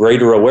to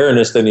greater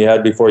awareness than you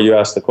had before you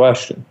asked the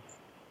question.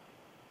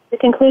 The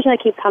conclusion I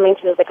keep coming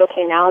to is like,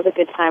 okay, now is a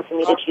good time for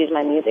me to choose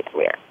my music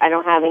career. I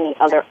don't have any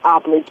other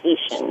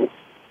obligations.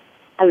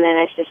 And then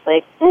it's just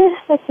like,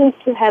 that seems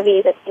too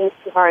heavy, that seems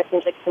too hard, it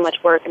seems like too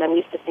much work, and I'm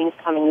used to things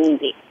coming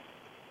easy.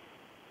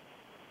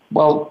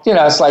 Well,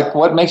 it's like,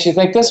 what makes you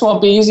think this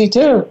won't be easy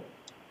too?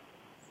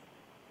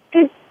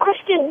 Good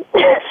question.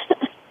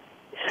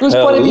 Whose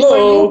point of view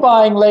are you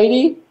buying,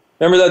 lady?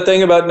 Remember that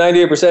thing about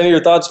 98% of your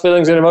thoughts,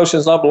 feelings, and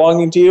emotions not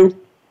belonging to you?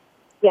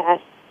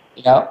 Yes.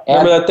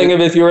 Remember that thing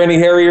of if you were any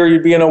hairier,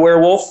 you'd be in a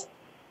werewolf?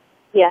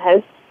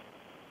 Yes.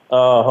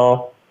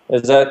 Uh-huh.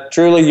 Is that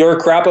truly your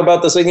crap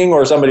about the singing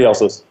or somebody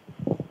else's?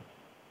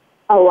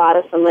 A lot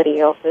of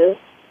somebody else's.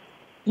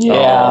 Yeah.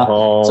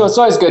 Uh-huh. So it's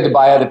always good to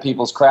buy other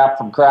people's crap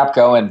from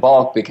Crapco in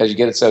bulk because you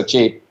get it so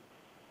cheap.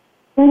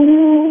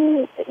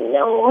 No,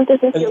 it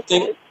doesn't feel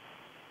good.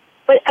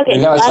 But,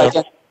 okay,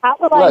 how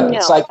will I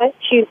know? Let's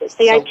choose it.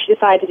 Say I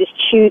decide to just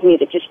choose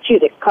music, just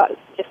choose it,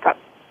 just cut.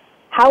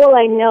 How will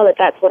I know that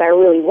that's what I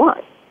really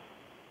want?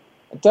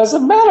 It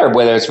doesn't matter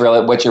whether it's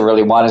really what you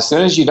really want. As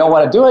soon as you don't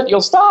want to do it,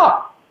 you'll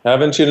stop.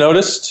 Haven't you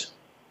noticed?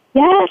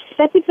 Yes,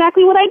 that's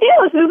exactly what I do.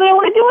 As soon as I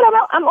want to do it,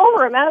 I'm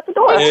over. I'm out at the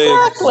door.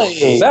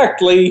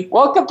 Exactly.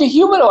 Welcome to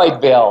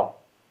Humanoidville.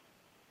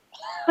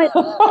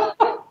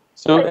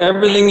 So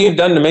everything you've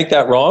done to make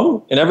that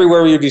wrong, and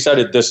everywhere you've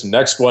decided this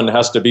next one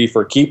has to be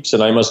for keeps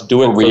and I must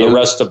do it for the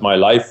rest of my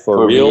life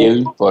for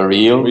real. For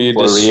real. You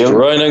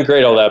destroy and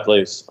cradle that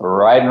place.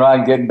 Right and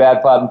wrong, good and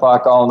bad, pot and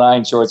pock, all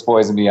nine, shorts,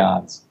 boys, and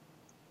beyonds.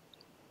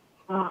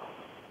 Oh.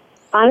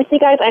 Honestly,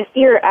 guys, I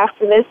fear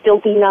after this,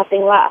 there'll be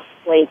nothing left.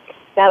 Like,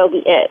 that'll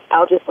be it.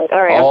 I'll just all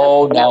right.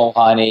 Oh, no,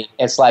 honey.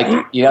 It's like,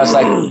 it's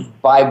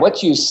like by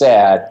what you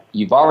said,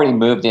 you've already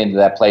moved into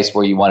that place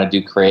where you want to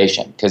do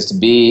creation. Because to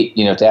be,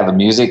 to have a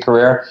music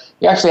career,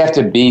 you actually have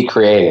to be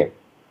creative.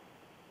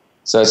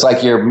 So it's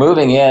like you're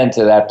moving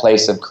into that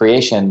place of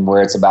creation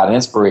where it's about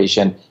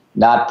inspiration,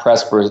 not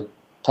perspiration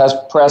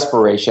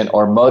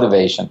or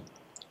motivation.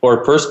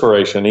 Or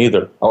perspiration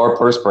either. Or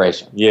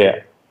perspiration.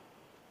 Yeah.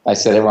 I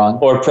said it wrong.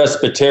 Or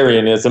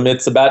Presbyterianism.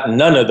 It's about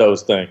none of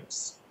those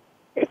things.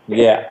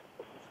 Yeah.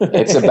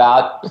 It's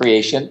about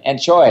creation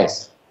and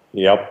choice.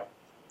 Yep.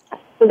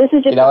 So this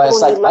is just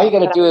it's like all you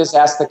got to do is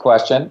ask the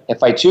question,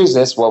 if I choose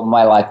this, what will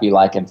my life be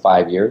like in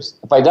 5 years?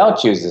 If I don't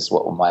choose this,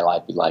 what will my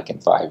life be like in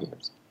 5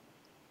 years?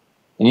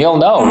 And you'll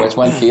know which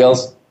one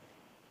feels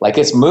like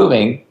it's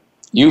moving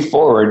you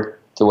forward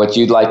to what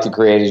you'd like to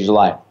create as your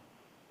life.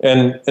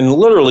 And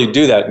literally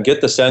do that and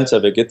get the sense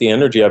of it, get the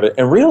energy of it,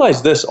 and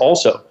realize this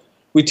also.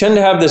 We tend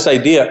to have this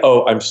idea,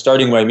 I'm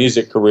starting my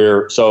music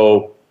career,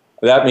 so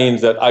that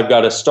means that I've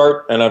got to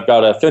start and I've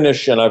got to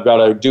finish and I've got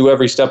to do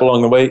every step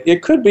along the way.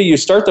 It could be you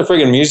start the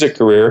friggin' music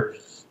career,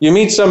 you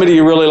meet somebody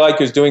you really like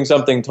who's doing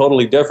something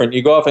totally different,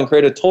 you go off and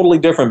create a totally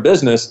different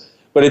business,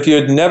 but if you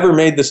had never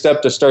made the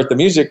step to start the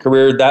music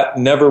career, that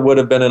never would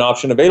have been an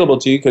option available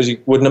to you because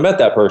you wouldn't have met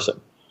that person.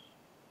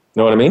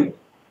 Know what I mean?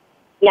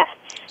 Yes.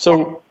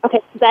 So okay,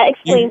 that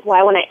explains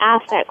why when I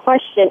ask that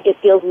question, it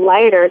feels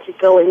lighter to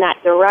go in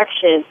that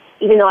direction,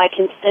 even though I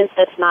can sense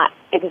that's not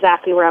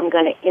exactly where I'm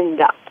going to end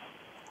up.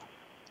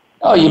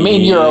 Oh, you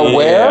mean you're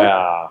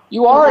aware?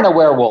 You are in a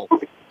werewolf.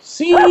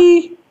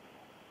 See?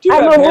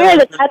 I'm aware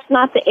that that's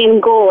not the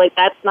end goal. Like,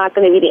 that's not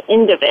going to be the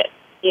end of it,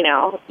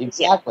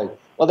 Exactly. Yeah.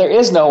 Well, there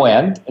is no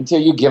end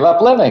until you give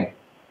up living.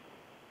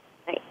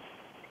 Right.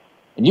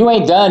 And you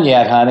ain't done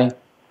yet, honey.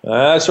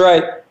 That's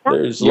right.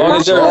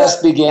 You're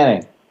just beginning.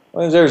 As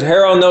long as there's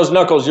hair on those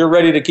knuckles, you're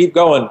ready to keep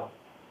going.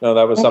 No,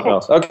 that was something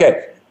else.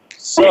 Okay.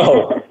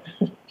 So.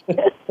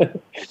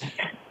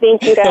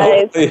 Thank you,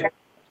 guys.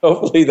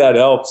 Hopefully that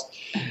helps.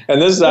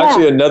 And this is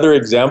actually another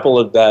example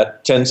of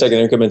that 10-second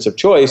increments of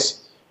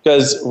choice,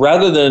 because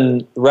rather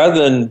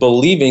than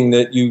believing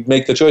that you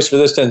make the choice for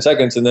this 10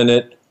 seconds and then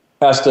it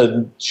has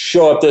to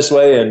show up this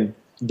way and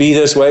be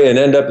this way and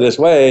end up this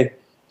way,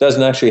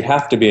 doesn't actually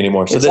have to be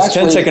anymore. So this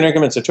 10-second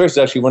increments of choice is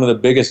actually one of the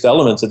biggest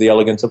elements of the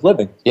elegance of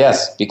living.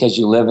 Yes, because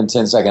you live in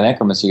 10-second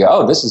increments. You go,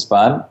 oh, this is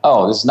fun.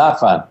 Oh, this is not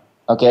fun.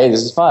 Okay,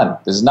 this is fun.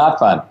 This is not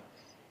fun.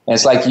 And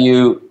it's like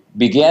you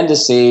begin to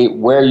see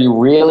where you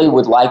really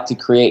would like to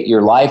create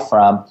your life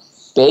from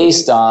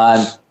based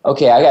on,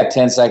 okay, I got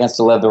 10 seconds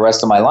to live the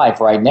rest of my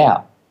life right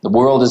now. The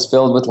world is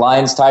filled with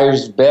lions,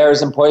 tigers,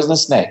 bears, and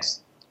poisonous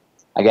snakes.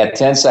 I got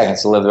 10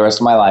 seconds to live the rest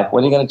of my life.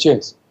 What are you going to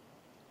choose?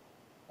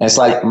 And it's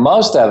like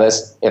most of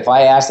us, if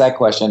I ask that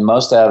question,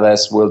 most of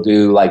us will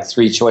do like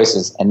 3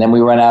 choices, and then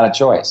we run out of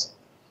choice.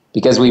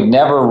 because we've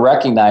never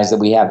recognized that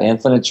we have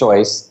infinite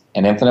choice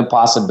and infinite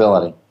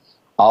possibility.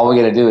 All we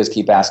got to do is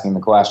keep asking the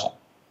question.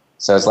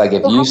 So it's like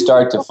if you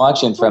start to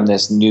function from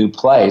this new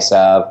place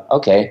of,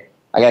 okay,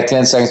 I got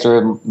 10 seconds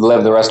to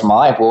live the rest of my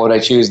life, what would I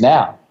choose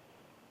now?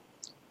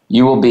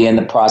 You will be in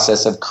the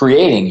process of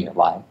creating your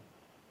life,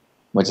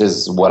 which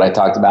is what I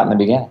talked about in the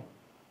beginning.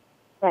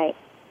 Right.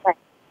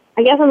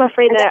 I guess I'm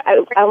afraid that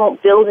I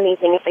won't build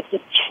anything if I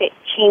keep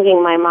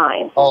changing my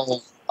mind.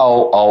 Oh.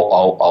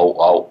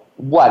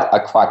 What a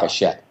crock of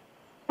shit.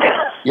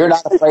 You're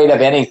not afraid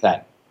of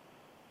anything.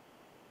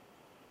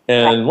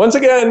 And once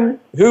again,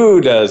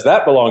 who does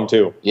that belong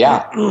to?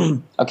 Yeah.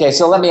 Okay,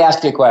 so let me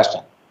ask you a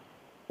question.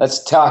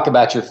 Let's talk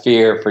about your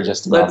fear for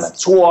just a moment.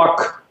 Let's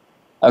talk.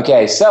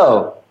 Okay,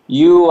 so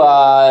you,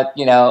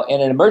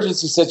 in an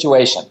emergency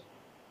situation,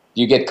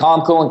 do you get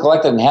calm, cool, and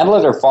collected and handle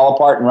it, or fall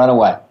apart and run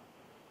away?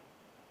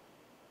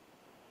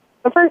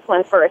 The first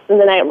one first, and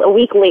then a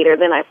week later,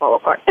 then I fall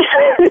apart.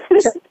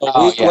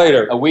 A week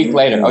later. A week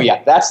later. Oh,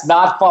 yeah. That's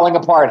not falling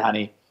apart,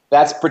 honey.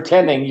 That's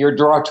pretending you're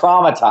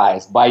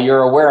traumatized by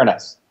your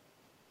awareness.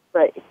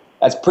 Right.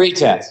 That's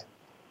pretense.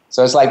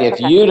 So it's like if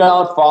you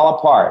don't fall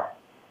apart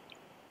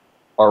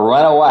or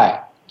run away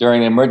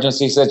during an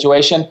emergency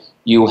situation,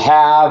 you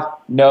have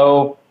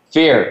no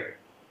fear.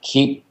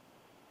 Keep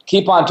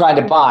on trying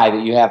to buy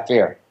that you have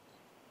fear.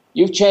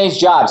 You've changed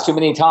jobs too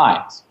many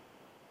times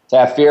to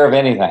have fear of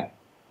anything.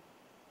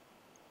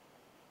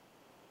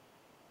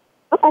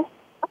 Okay.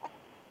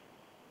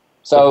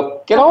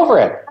 So get over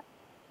it.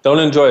 Don't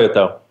enjoy it,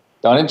 though.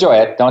 Don't enjoy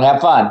it. Don't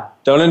have fun.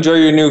 Don't enjoy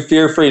your new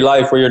fear-free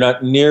life where you're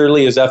not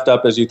nearly as effed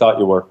up as you thought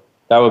you were.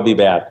 That would be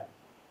bad.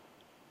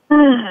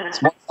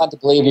 It's more fun to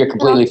believe you're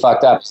completely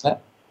fucked up, isn't it?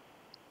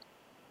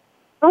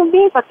 Well,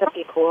 being fucked up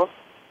be cool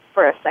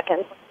for a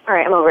second. All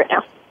right, I'm over it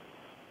now.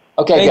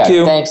 Okay, Thank good.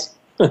 you. Thanks.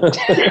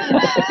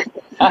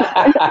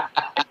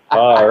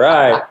 All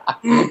right.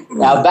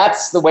 Now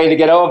that's the way to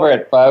get over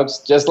it, folks.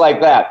 Just like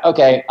that.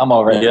 Okay, I'm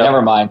over it. Yep.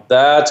 Never mind.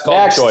 That's called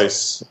Next.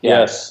 choice. Yeah.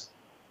 Yes.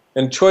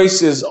 And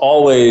choice is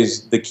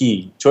always the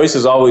key. Choice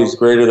is always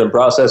greater than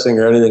processing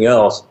or anything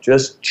else.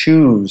 Just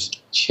choose.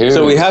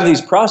 So we have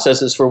these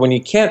processes for when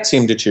you can't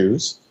seem to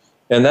choose,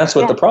 and that's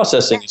what the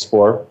processing is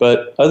for.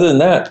 But other than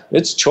that,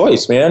 it's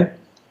choice, man.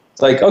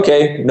 It's like,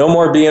 okay, no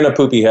more being a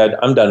poopy head.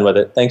 I'm done with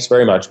it. Thanks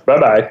very much.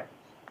 Bye-bye.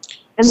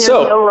 And there's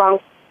no wrong,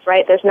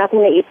 right? There's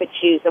nothing that you could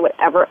choose that would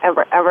ever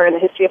in the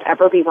history of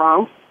ever be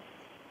wrong.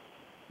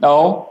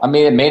 No, I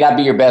mean, it may not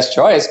be your best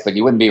choice, but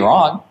you wouldn't be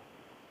wrong.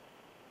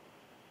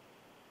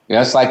 You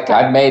know, it's like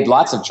I've made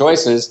lots of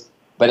choices,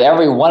 but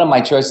every one of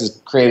my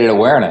choices created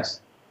awareness.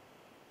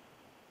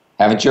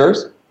 Haven't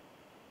yours?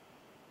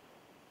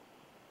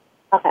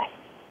 Okay.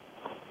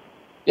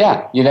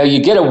 Yeah,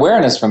 you get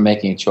awareness from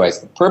making a choice.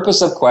 The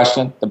purpose of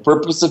question, the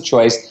purpose of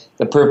choice,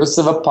 the purpose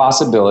of a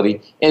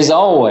possibility is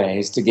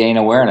always to gain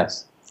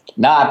awareness,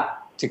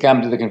 not to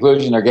come to the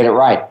conclusion or get it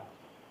right.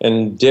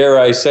 And dare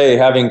I say,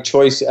 having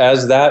choice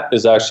as that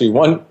is actually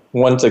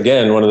once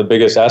again, one of the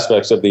biggest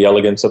aspects of the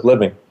elegance of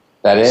living.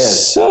 That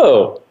is.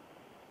 So,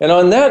 and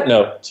on that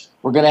note,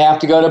 we're going to have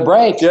to go to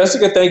break.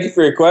 Jessica, thank you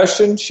for your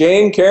question.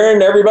 Shane,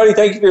 Karen, everybody,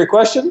 thank you for your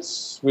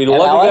questions. We love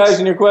Alex. you guys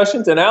and your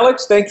questions. And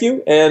Alex, thank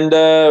you. And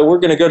we're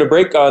going to go to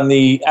break on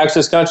the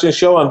Access Consciousness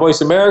Show on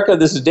Voice America.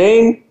 This is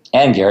Dane.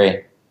 And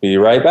Gary. Be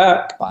right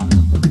back. Bye.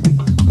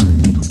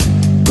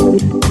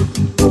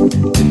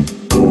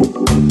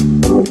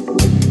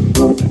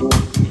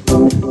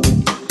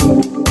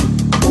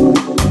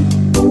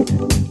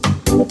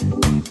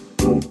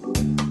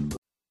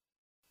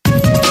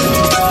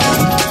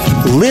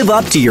 Live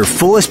up to your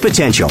fullest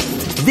potential.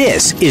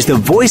 This is the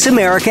Voice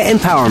America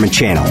Empowerment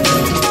Channel.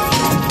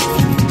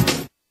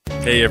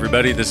 Hey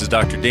everybody, this is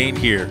Dr. Dane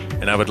here,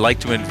 and I would like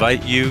to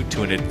invite you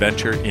to an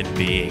adventure in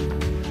being.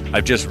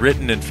 I've just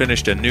written and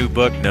finished a new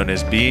book known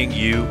as Being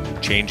You,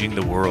 Changing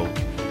the World.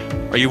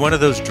 Are you one of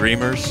those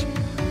dreamers?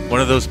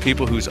 One of those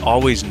people who's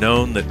always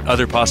known that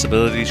other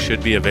possibilities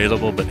should be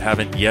available but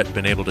haven't yet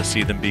been able to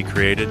see them be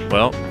created?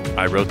 Well,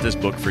 I wrote this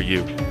book for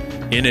you.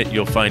 In it,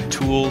 you'll find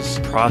tools,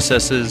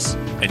 processes,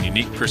 and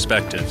unique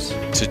perspectives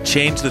to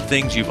change the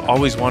things you've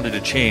always wanted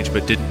to change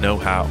but didn't know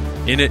how.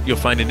 In it, you'll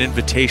find an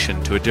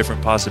invitation to a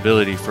different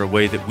possibility for a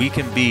way that we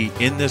can be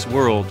in this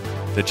world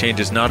that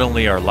changes not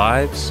only our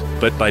lives,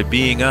 but by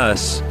being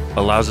us,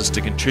 allows us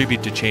to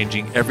contribute to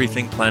changing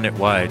everything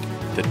planet-wide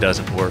that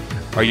doesn't work.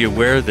 Are you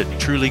aware that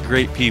truly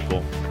great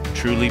people,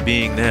 truly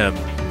being them,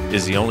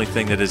 is the only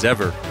thing that has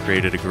ever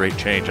created a great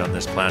change on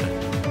this planet?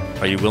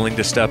 Are you willing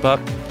to step up?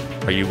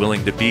 Are you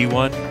willing to be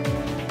one?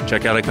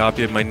 Check out a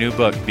copy of my new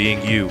book,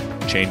 Being You,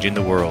 Changing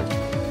the World.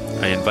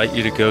 I invite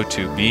you to go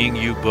to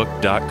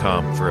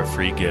beingyoubook.com for a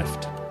free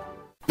gift.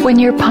 When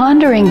you're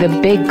pondering the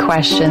big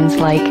questions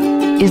like,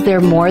 is there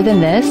more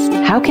than this?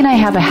 How can I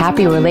have a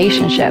happy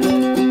relationship?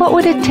 What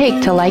would it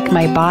take to like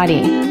my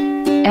body?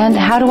 And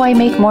how do I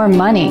make more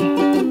money?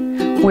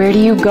 Where do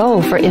you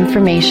go for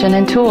information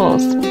and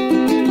tools?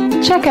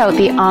 Check out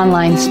the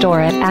online store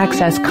at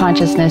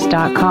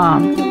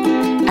accessconsciousness.com.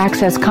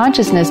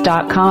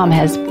 AccessConsciousness.com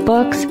has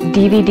books,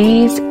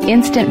 DVDs,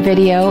 instant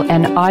video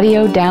and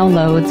audio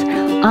downloads,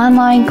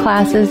 online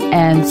classes,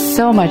 and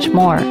so much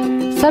more.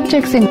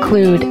 Subjects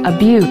include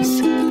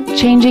abuse,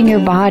 changing your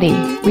body,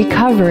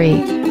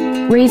 recovery,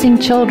 raising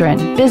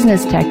children,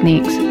 business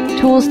techniques,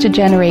 tools to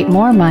generate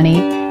more money,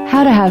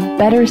 how to have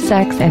better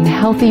sex and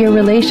healthier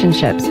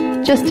relationships,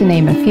 just to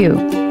name a few.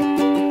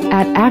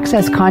 At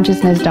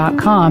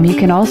AccessConsciousness.com, you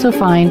can also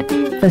find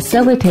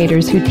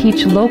facilitators who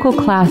teach local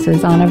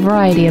classes on a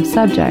variety of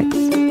subjects.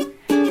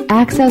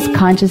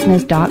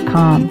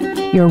 AccessConsciousness.com,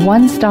 your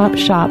one-stop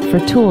shop for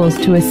tools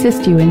to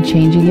assist you in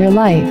changing your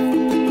life.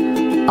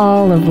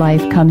 All of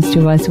life comes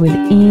to us with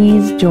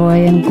ease,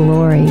 joy, and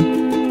glory.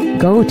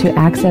 Go to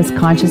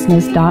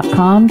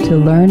AccessConsciousness.com to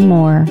learn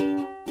more.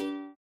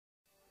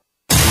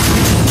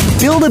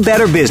 Build a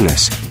better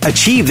business.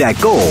 Achieve that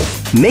goal.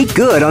 Make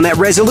good on that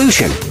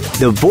resolution.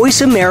 The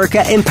Voice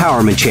America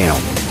Empowerment Channel.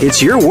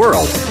 It's your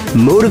world.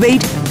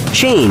 Motivate,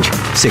 change,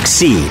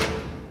 succeed.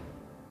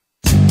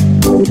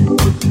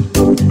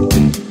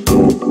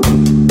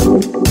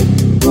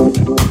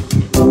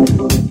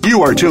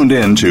 You are tuned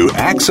in to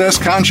Access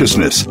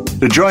Consciousness.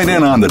 To join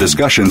in on the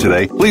discussion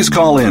today, please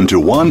call in to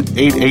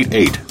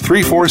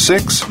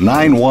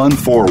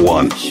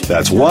 1-888-346-9141.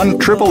 That's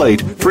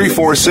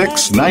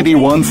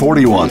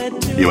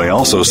 1-888-346-9141. You may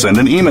also send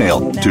an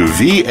email to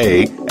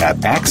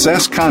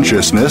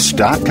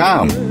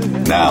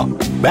va@accessconsciousness.com. Now,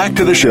 back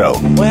to the show.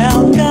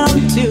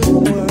 Welcome to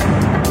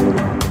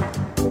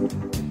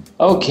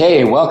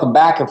Okay, welcome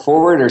back or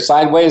forward or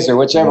sideways or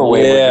whichever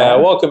way. Yeah,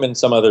 welcome in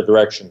some other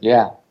direction.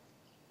 Yeah.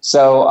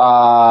 So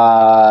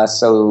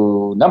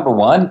number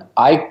one,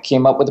 I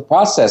came up with a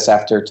process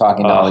after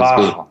talking to all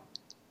these people.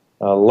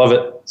 I love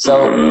it.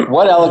 So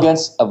what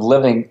elegance of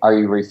living are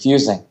you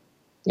refusing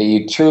that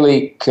you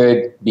truly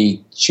could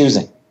be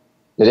choosing?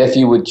 That if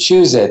you would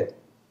choose it,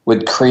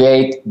 would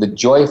create the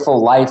joyful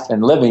life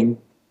and living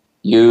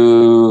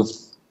you've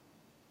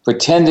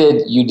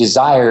pretended you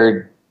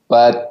desired,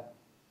 but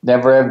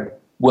never have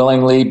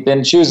willingly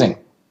been choosing.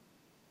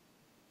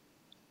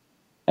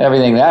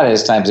 Everything that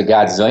is times a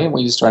godzillion,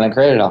 we just run and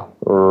create it all.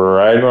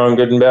 Right, wrong,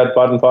 good and bad,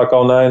 pot and pock,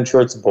 all nine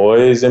shorts,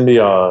 boys and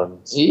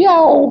beyonds.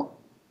 Yo!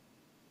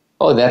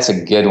 Oh, that's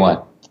a good one.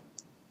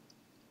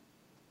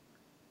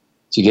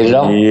 Did you get it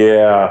all?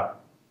 Yeah.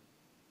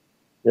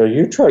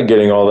 You try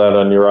getting all that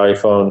on your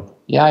iPhone.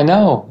 Yeah, I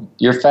know.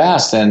 You're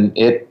fast, and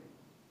it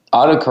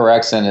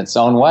autocorrects in its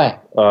own way.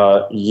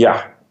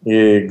 Yeah,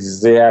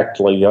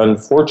 exactly.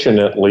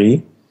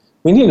 Unfortunately,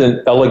 we need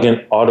an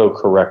elegant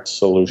autocorrect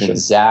solution.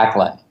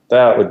 Exactly.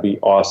 That would be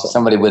awesome.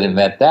 Somebody would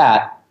invent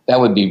that. That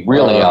would be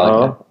really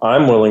elegant.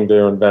 I'm willing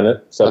to invent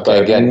it, except I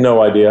have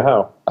no idea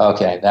how.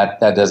 Okay, that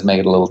does make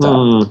it a little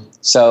tough.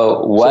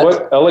 So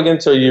what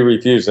elegance are you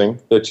refusing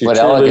that you what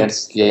truly...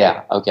 elegance,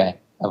 yeah, okay,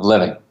 of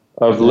living.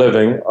 Of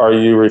living are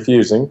you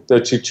refusing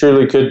that you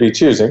truly could be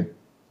choosing?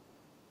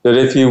 That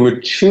if you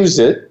would choose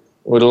it,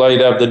 would allow you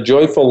to have the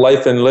joyful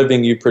life and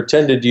living you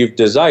pretended you've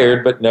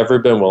desired but never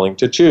been willing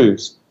to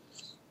choose.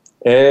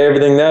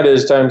 Everything that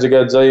is times a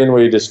godzillion,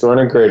 will you destroy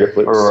and create it,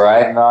 please?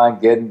 Right and wrong,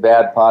 good and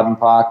bad, pot and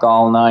pock,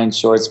 all nine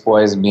shorts,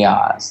 boys and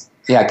beyonds.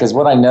 Yeah, because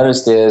what I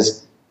noticed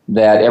is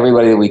that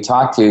everybody that we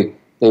talked to,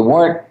 they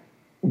weren't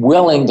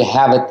willing to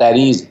have it that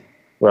easy.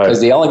 Right. Because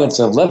the elegance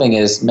of living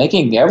is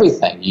making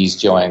everything ease,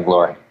 joy, and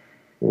glory.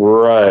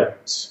 Right.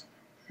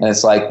 And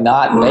it's like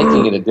not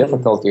making it a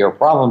difficulty or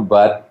problem,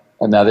 but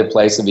another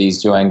place of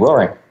ease, joy, and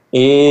glory.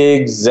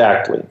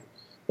 Exactly.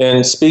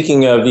 And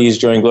speaking of ease,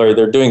 joy, and glory,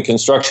 they're doing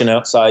construction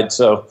outside,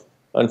 so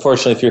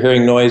unfortunately, if you're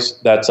hearing noise,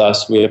 that's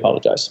us. We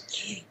apologize.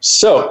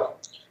 So,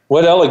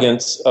 what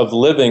elegance of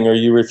living are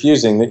you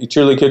refusing that you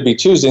truly could be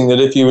choosing, that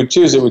if you would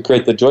choose it would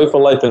create the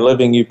joyful life and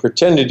living you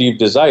pretended you've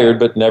desired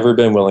but never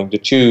been willing to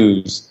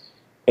choose?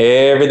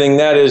 Everything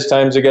that is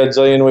times a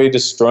godzillion, way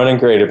destroy and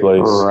create it,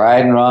 please.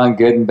 Right and wrong,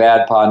 good and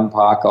bad, pot and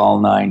pock, all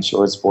nine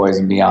shorts, boys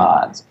and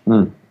beyonds.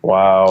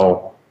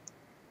 Wow.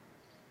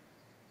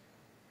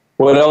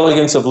 What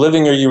elegance of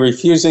living are you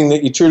refusing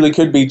that you truly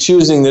could be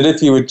choosing, that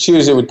if you would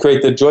choose it would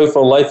create the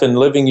joyful life and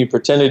living you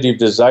pretended you've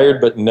desired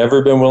but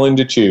never been willing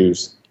to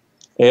choose?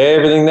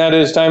 Everything that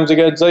is times a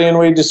godzillion,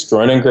 way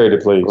destroy and create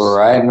it, please.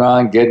 Right and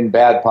wrong, good and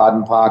bad, pot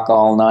and pock,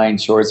 all nine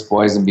shorts,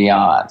 boys and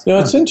beyonds. You know,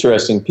 it's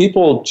interesting.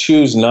 People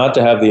choose not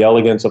to have the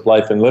elegance of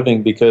life and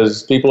living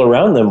because people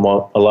around them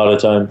won't a lot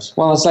of times.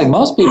 Well, it's like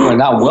most people are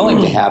not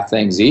willing to have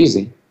things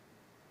easy.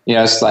 You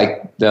know, it's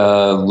like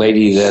the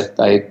lady that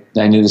I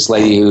knew, this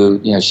lady who,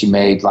 you know, she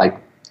made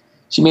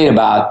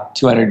about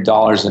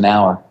 $200 an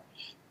hour.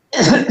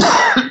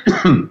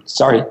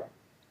 Sorry.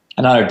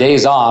 And on her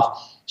days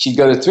off, she'd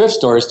go to thrift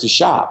stores to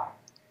shop.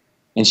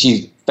 And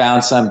she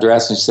found some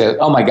dress and she said,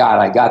 oh my God,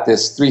 I got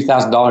this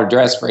 $3,000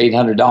 dress for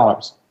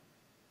 $800.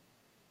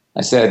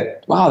 I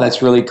said, wow,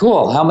 that's really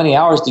cool. How many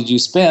hours did you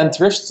spend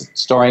thrift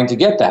storing to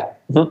get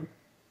that? Mm-hmm.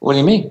 What do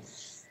you mean?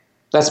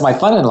 That's my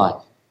fun in life.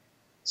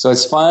 So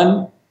it's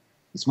fun.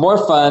 It's more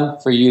fun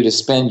for you to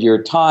spend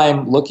your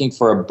time looking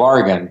for a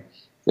bargain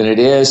than it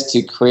is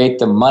to create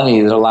the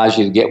money that allows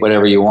you to get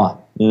whatever you want.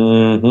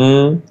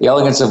 The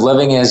elegance of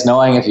living is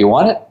knowing if you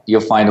want it,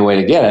 you'll find a way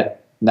to get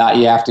it. Not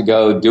you have to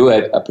go do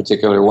it a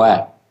particular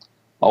way.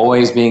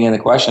 Always being in the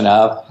question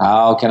of,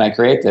 how can I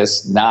create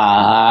this?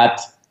 Not,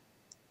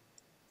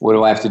 what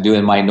do I have to do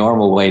in my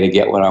normal way to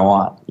get what I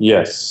want?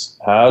 Yes.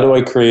 How do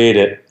I create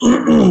it?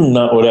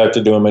 Not what I have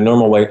to do in my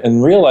normal way.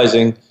 And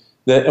realizing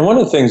that, and one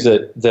of the things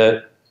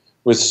that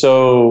was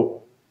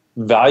so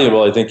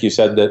valuable, I think you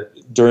said that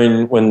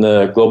during when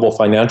the global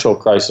financial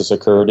crisis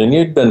occurred, and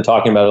you'd been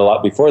talking about it a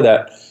lot before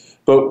that,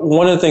 but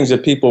one of the things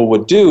that people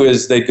would do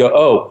is they'd go,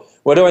 oh,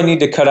 what do I need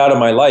to cut out of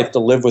my life to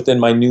live within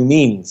my new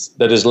means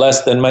that is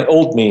less than my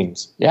old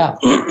means? Yeah.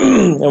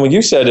 And what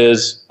you said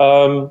is,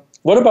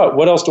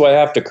 what else do I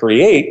have to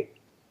create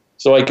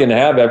so I can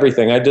have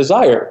everything I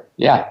desire?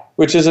 Yeah.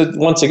 Which is,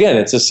 once again,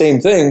 it's the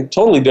same thing,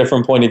 totally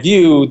different point of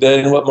view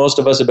than what most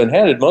of us have been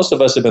handed. Most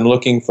of us have been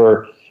looking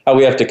for how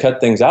we have to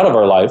cut things out of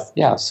our life.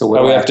 Yeah, so what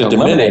how do we I have to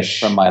diminish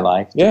from my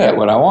life to get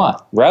what I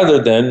want?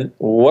 Rather than,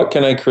 what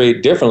can I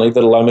create differently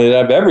that allow me to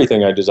have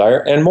everything I desire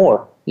and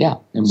more? Yeah,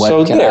 and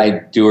what can I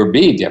do or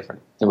be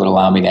different that would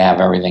allow me to have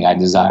everything I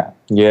desire?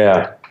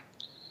 Yeah.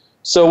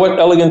 So what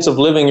elegance of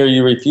living are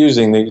you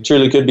refusing that you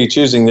truly could be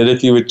choosing, that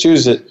if you would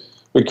choose it,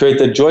 would create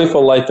the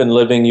joyful life and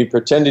living you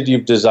pretended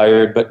you've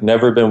desired but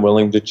never been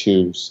willing to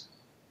choose?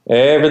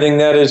 Everything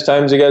that is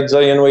times a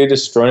godzillion way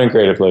destroying and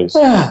creative, please.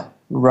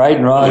 Right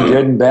and wrong,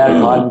 good and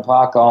bad, pod and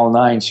pock, all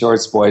nine,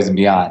 shorts, boys, and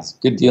beyonds.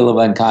 Good deal of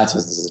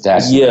unconsciousness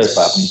attached to this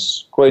puppy.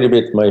 Yes, quite a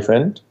bit, my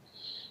friend.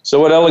 So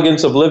what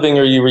elegance of living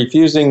are you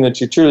refusing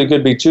that you truly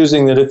could be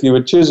choosing, that if you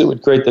would choose it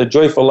would create the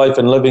joyful life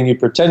and living you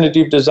pretended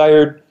you've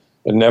desired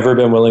but never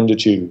been willing to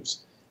choose?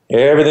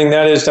 Everything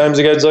that is times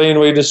a godzillion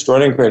way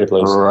destroying and creative,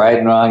 please. Right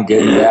and wrong,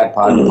 good and bad,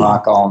 pod and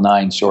pock, all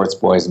nine, shorts,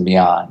 boys, and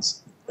beyonds.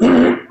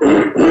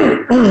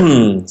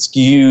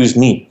 Excuse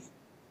me.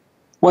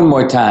 One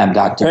more time,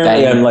 Dr.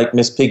 Apparently Bang. I'm like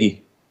Miss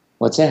Piggy.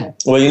 What's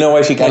that? Well, you know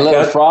why she That can't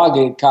little count? frog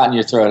get caught in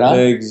your throat, huh?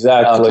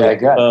 Exactly. Okay,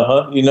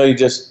 good. You know, you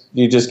just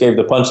gave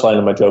the punchline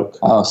of my joke.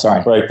 Oh,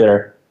 sorry. Right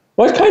there.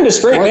 What kind of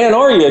straight man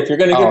are you if you're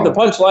going to give the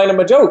punchline of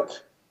my joke?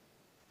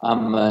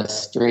 I'm a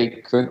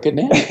straight crooked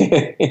man.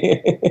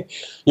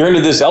 You're into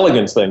this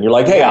elegance thing. You're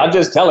like, hey, I'll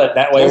just tell it.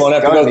 That way you won't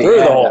have to go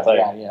through the whole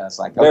thing. Yeah, it's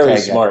like, very okay,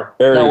 smart.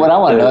 Good. No, what I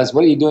want to know is,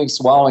 what are you doing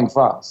swallowing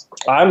frogs?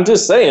 I'm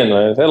just saying,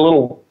 I had a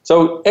little.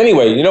 So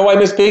anyway, you know why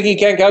Miss Piggy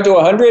can't count to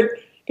 100?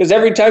 Because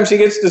every time she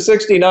gets to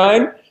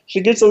 69,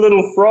 she gets a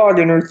little frog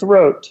in her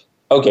throat.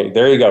 Okay,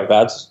 there you go.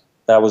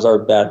 That was our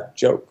bad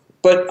joke.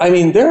 But I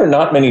mean, there are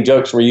not many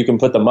jokes where you can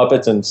put the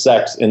Muppets and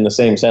sex in the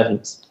same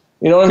sentence.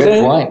 You know what I'm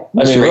saying? Good point.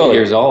 I mean, you're 8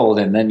 years old,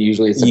 and then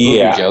usually it's a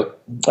movie joke.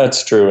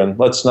 That's true. And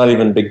let's not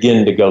even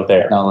begin to go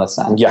there. No, let's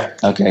not. Yeah.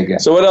 Okay,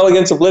 good. So what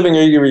elegance of living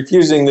are you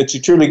refusing that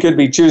you truly could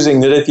be choosing,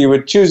 that if you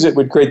would choose it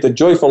would create the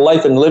joyful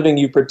life and living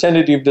you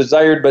pretended you've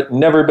desired but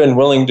never been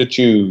willing to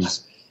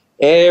choose?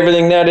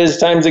 Everything that is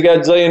times a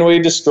godzillion way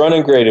destroyed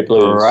and created,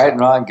 please. Right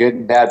and wrong, good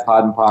and bad,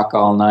 pod and pock,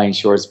 all nine,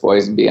 shorts,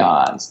 boys, and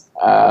beyonds.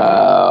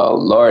 Oh,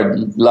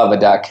 Lord, love a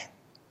duck.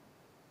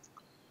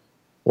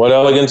 What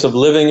elegance of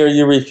living are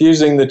you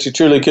refusing that you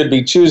truly could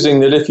be choosing,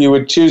 that if you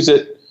would choose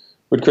it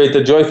would create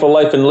the joyful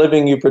life and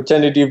living you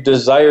pretended you've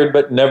desired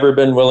but never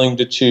been willing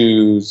to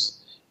choose?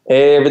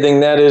 Everything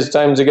that is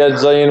times a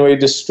godzillion way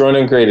destroyed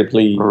and created,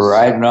 please.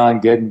 Right and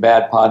wrong, good and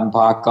bad, pod and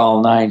pock,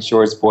 all nine,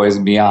 shorts, boys,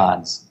 and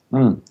beyonds.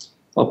 Well,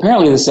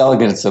 apparently this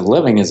elegance of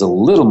living is a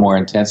little more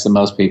intense than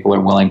most people are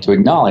willing to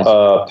acknowledge.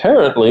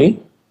 Apparently.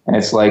 And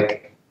it's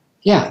like,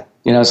 yeah.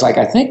 You know, it's like,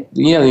 I think,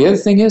 the other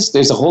thing is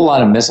there's a whole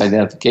lot of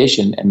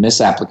misidentification and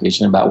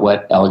misapplication about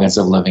what elegance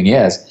of living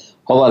is.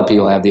 A whole lot of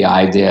people have the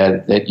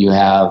idea that you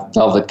have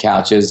velvet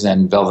couches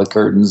and velvet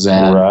curtains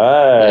and,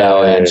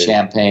 and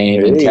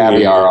champagne and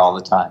caviar all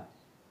the time,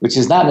 which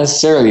is not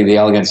necessarily the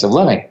elegance of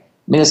living. I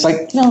mean, it's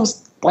like,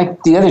 it's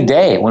like the other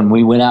day when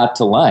we went out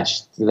to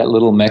lunch to that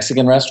little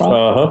Mexican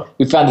restaurant.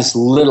 We found this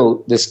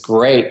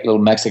great little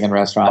Mexican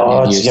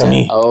restaurant in Houston.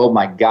 Yummy. Oh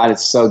my God,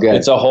 it's so good.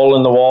 It's a hole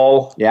in the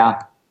wall. Yeah.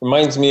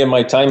 Reminds me of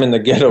my time in the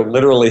ghetto.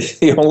 Literally,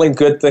 the only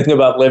good thing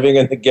about living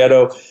in the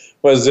ghetto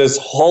was this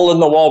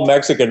hole-in-the-wall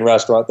Mexican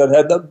restaurant that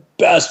had the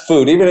best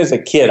food. Even as a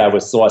kid, I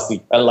was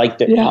saucy. I liked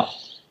it. Yeah.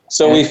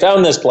 So we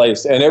found this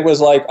place, and it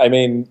was like, I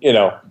mean,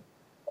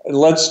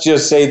 let's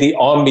just say the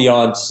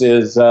ambiance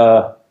is,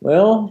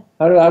 well,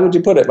 how would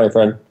you put it, my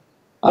friend?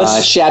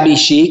 Shabby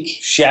chic.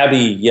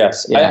 Shabby,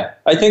 yes. Yeah.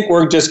 I think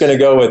we're just going to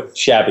go with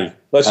shabby.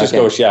 Let's just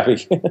go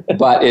shabby.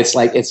 But it's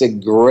like, it's a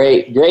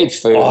great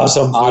food.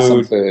 Awesome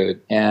food.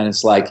 And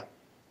it's like,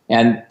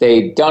 and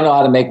they don't know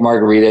how to make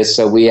margaritas,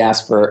 so we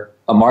asked for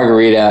a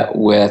margarita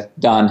with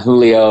Don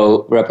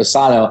Julio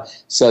Reposado.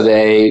 So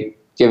they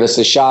give us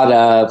a shot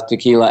of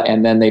tequila,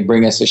 and then they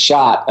bring us a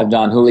shot of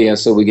Don Julio,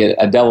 so we get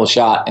a double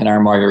shot in our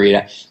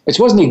margarita, which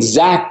wasn't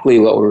exactly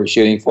what we were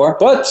shooting for,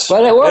 but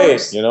it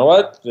works. Hey, you know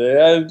what?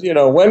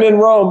 When in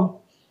Rome.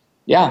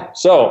 Yeah.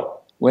 So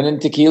when in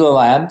tequila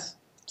land,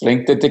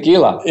 drink the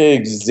tequila.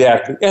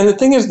 Exactly. And the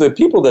thing is, the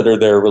people that are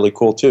there are really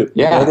cool too.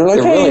 Yeah, they're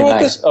like, hey, really you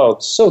want nice. this? Oh,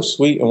 it's so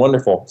sweet and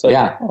wonderful. It's like,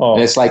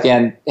 and it's like,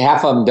 and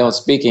half of them don't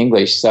speak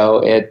English, so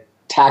it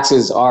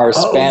taxes our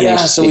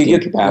Spanish so we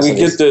get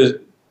capacities. to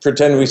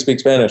pretend we speak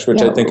Spanish,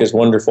 which I think is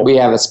wonderful. We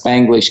have a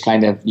Spanglish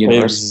kind of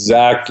universe.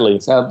 Exactly.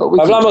 So, but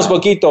Hablamos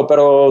poquito,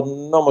 pero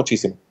no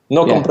muchísimo.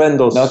 No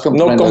comprendemos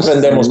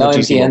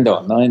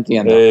muchísimo. No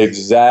entiendo.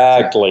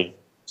 Exactly.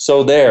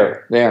 So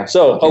there.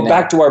 So,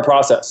 back to our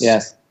process.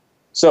 Yes.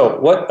 So,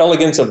 what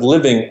elegance of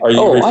living are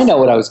you? I know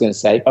what I was going to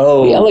say.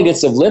 The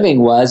elegance of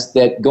living was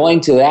that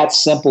going to that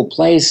simple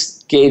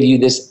place gave you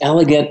this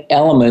elegant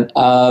element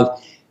of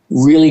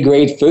really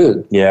great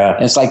food. Yeah.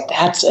 And it's like,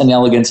 that's an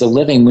elegance of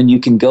living when you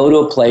can go to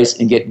a place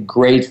and get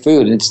great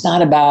food. And it's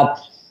not about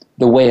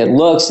the way it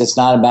looks. It's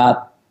not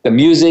about the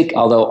music,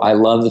 although I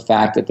love the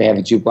fact that they have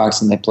a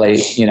jukebox and they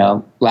play,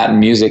 Latin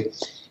music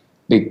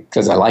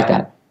because I like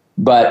that.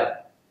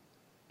 But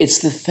it's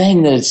the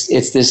thing that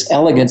it's this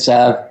elegance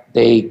of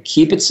they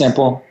keep it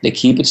simple, they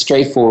keep it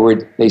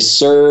straightforward, they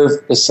serve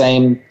the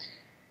same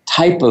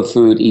type of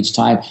food each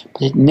time,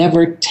 but it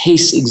never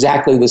tastes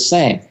exactly the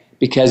same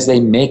because they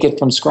make it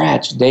from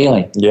scratch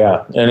daily.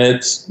 Yeah, and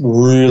it's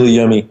really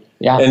yummy.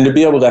 Yeah. And to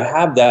be able to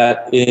have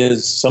that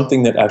is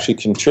something that actually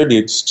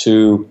contributes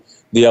to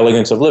the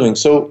elegance of living.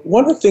 So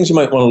one of the things you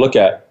might want to look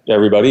at,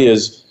 everybody,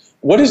 is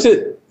what is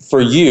it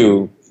for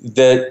you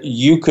that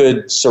you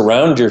could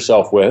surround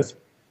yourself with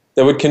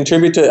that would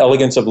contribute to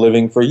elegance of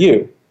living for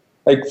you?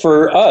 Like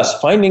for us,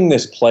 finding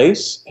this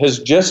place has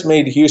just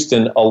made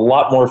Houston a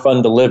lot more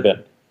fun to live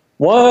in.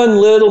 One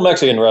little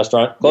Mexican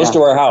restaurant close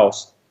to our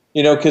house,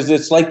 because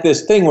it's like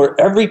this thing where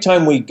every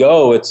time we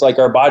go, it's like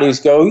our bodies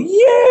go,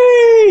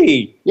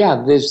 yay!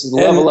 Yeah, there's a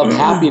level of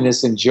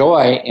happiness and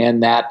joy in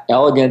that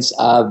elegance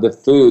of the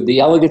food, the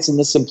elegance and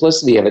the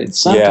simplicity of it. And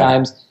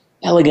sometimes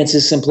elegance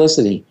is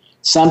simplicity.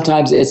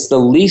 Sometimes it's the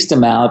least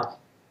amount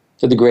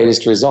for the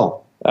greatest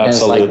result.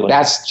 Absolutely. And it's like,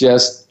 that's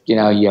just,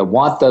 you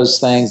want those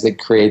things that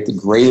create the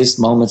greatest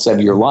moments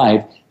of your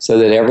life so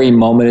that every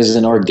moment is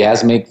an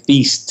orgasmic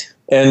feast.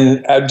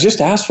 And I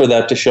just ask for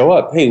that to show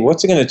up. Hey,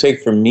 what's it going to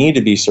take for me to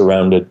be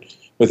surrounded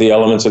with the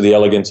elements of the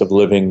elegance of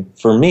living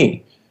for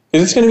me?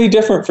 Because it's going to be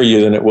different for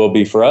you than it will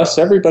be for us.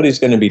 Everybody's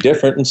going to be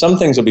different, and some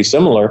things will be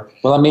similar.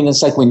 Well, I mean,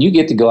 it's like when you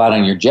get to go out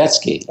on your jet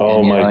ski.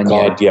 Oh, my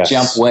God, yes.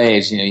 Jump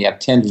waves, you have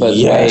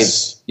 10-foot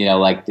waves,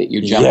 like that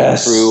you're jumping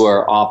through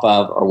or off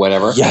of or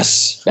whatever.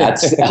 Yes.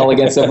 That's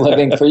elegance of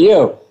living for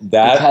you.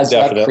 Because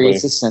that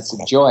creates a sense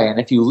of joy. And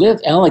if you live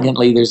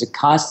elegantly, there's a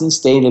constant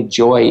state of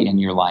joy in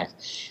your life.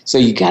 So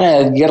you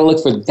gotta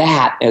look for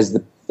that as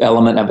the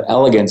element of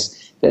elegance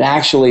that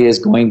actually is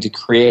going to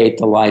create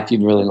the life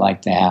you'd really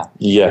like to have.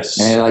 Yes.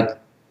 And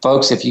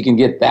folks, if you can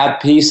get that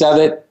piece of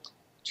it,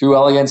 true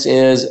elegance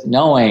is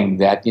knowing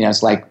that,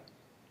 it's like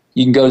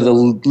you can go to the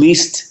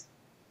least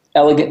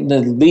elegant, the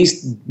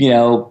least,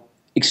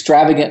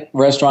 extravagant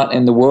restaurant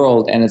in the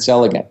world and it's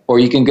elegant. Or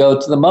you can go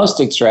to the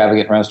most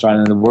extravagant restaurant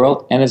in the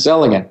world and it's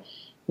elegant.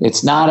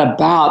 It's not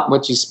about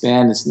what you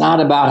spend. It's not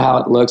about how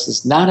it looks.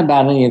 It's not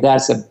about any of that.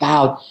 It's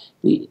about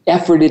the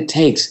effort it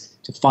takes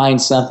to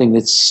find something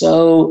that's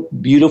so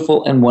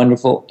beautiful and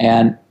wonderful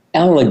and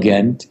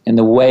elegant in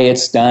the way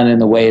it's done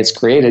and the way it's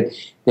created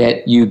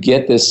that you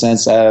get this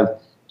sense of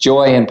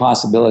joy and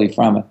possibility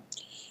from it.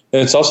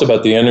 And it's also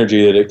about the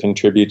energy that it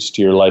contributes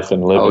to your life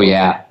and living. Oh,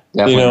 yeah.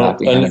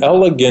 Definitely an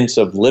elegance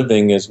of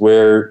living is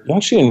where you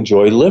actually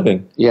enjoy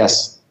living.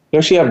 Yes. You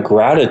actually have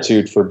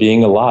gratitude for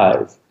being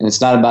alive. And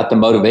it's not about the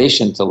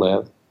motivation to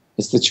live.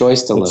 It's the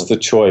choice to live. It's the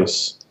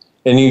choice.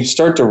 And you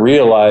start to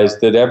realize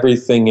that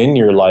everything in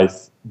your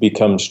life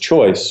becomes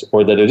choice,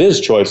 or that it is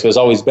choice, has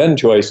always been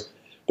choice.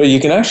 But you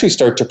can actually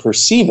start to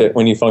perceive it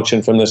when you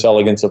function from this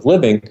elegance of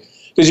living,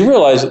 because you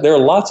realize that there are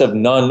lots of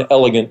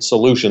non-elegant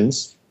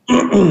solutions,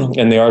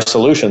 and they are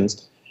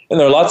solutions, and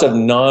there are lots of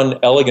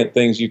non-elegant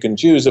things you can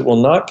choose that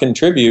will not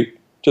contribute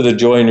to the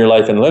joy in your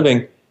life and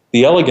living.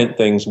 The elegant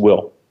things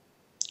will.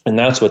 And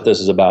that's what this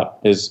is about,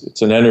 is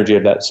it's an energy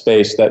of that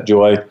space, that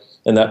joy,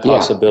 and that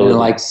possibility.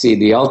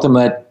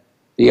 And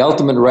the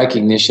ultimate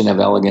recognition of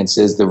elegance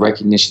is the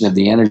recognition of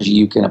the energy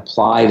you can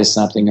apply to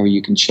something or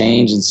you can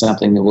change in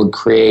something that will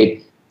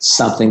create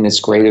something that's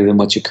greater than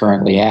what you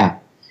currently have.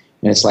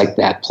 And it's like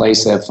that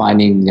place of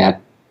finding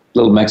that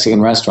little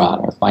Mexican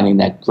restaurant or finding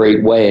that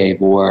great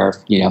wave or,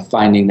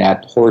 finding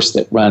that horse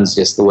that runs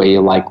just the way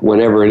you like,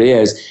 whatever it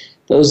is.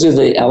 Those are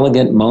the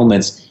elegant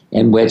moments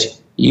in which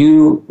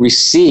you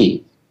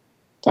receive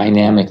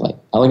dynamically.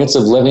 Elegance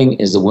of living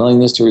is the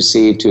willingness to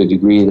receive to a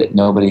degree that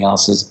nobody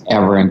else has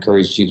ever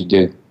encouraged you to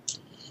do.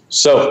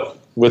 So,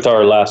 with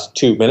our last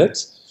 2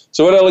 minutes,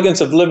 so what elegance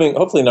of living,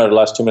 hopefully not our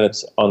last 2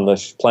 minutes on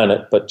this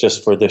planet, but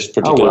just for this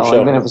particular show.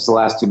 Even if it's the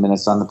last 2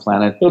 minutes on the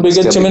planet. It'll be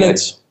good 2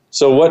 minutes.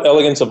 So what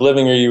elegance of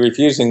living are you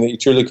refusing that you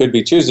truly could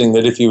be choosing,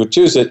 that if you would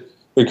choose it,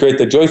 would create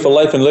the joyful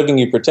life and living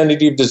you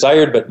pretended you've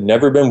desired but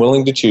never been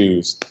willing to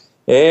choose?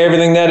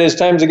 Everything that is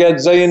times a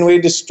gazillion we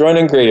destroy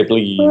and create it,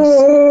 please.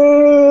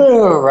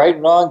 Right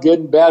and wrong, good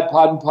and bad,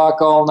 pot and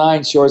pock, all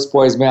nine, shorts,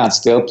 boys, mounts.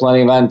 Still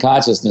plenty of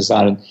unconsciousness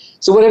on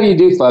So whatever you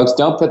do, folks,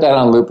 don't put that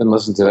on loop and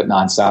listen to it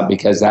nonstop,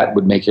 because that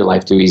would make your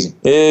life too easy.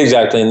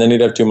 Exactly, and then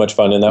you'd have too much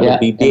fun, and that would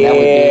be dead. And that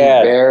would be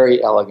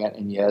very elegant,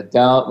 and you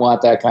don't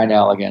want that kind of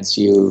elegance.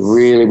 You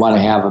really want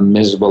to have a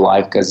miserable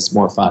life because it's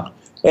more fun.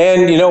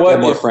 And you know what?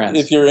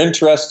 If you're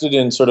interested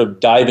in sort of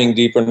diving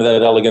deeper into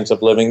that elegance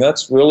of living,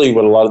 that's really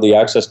what a lot of the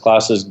Access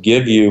classes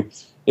give you,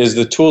 is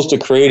the tools to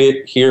create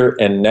it here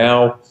and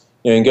now.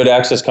 You can go to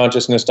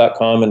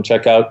accessconsciousness.com and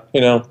check out,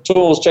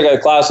 tools, check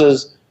out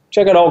classes,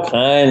 check out all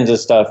kinds of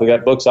stuff. We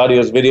got books,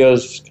 audios,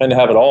 videos, kind of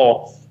have it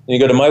all. And you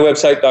go to my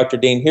website,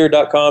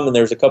 drdanehere.com, and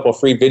there's a couple of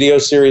free video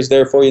series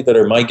there for you that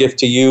are my gift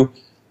to you,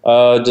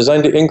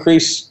 designed to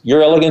increase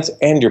your elegance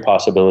and your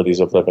possibilities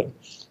of living.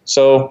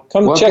 So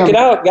check it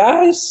out,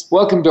 guys.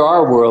 Welcome to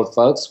our world,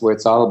 folks, where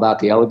it's all about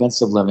the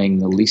elegance of living,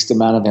 the least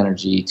amount of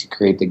energy to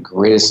create the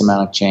greatest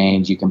amount of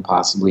change you can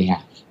possibly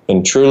have.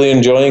 And truly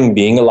enjoying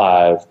being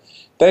alive.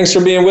 Thanks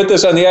for being with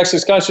us on the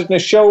Access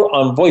Consciousness Show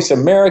on Voice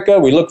America.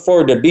 We look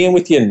forward to being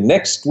with you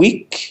next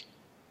week.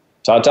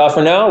 Ta-ta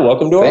for now.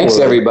 Welcome to our world. Thanks,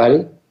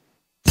 everybody.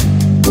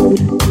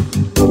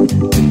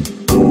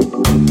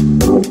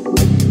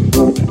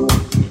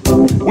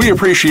 We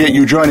appreciate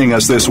you joining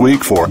us this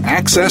week for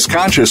Access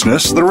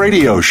Consciousness, the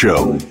radio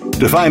show.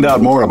 To find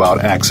out more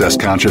about Access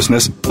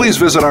Consciousness, please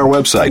visit our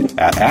website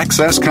at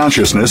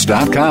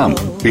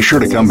accessconsciousness.com. Be sure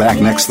to come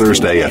back next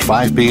Thursday at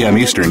 5 p.m.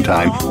 Eastern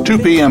Time, 2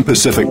 p.m.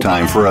 Pacific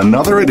Time for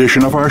another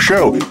edition of our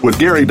show with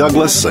Gary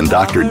Douglas and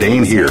Dr.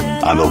 Dane here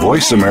on the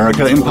Voice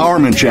America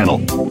Empowerment Channel.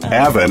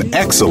 Have an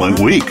excellent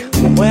week.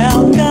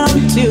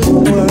 Welcome to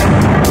the world.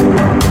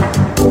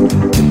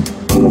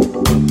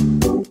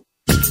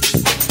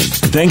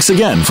 Thanks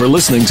again for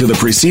listening to the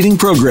preceding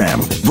program,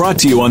 brought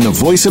to you on the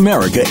Voice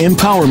America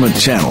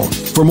Empowerment Channel.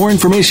 For more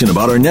information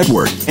about our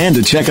network and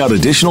to check out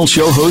additional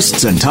show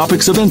hosts and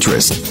topics of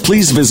interest,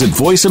 please visit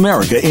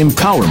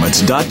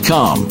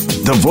voiceamericaempowerment.com.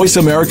 The Voice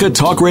America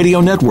Talk Radio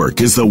Network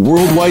is the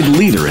worldwide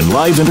leader in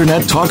live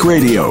Internet talk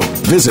radio.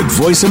 Visit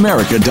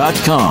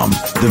voiceamerica.com.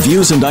 The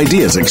views and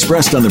ideas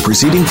expressed on the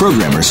preceding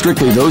program are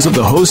strictly those of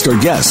the host or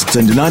guests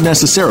and do not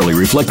necessarily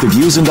reflect the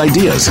views and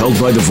ideas held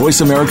by the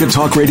Voice America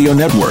Talk Radio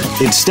Network,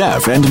 its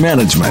staff, and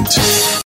management.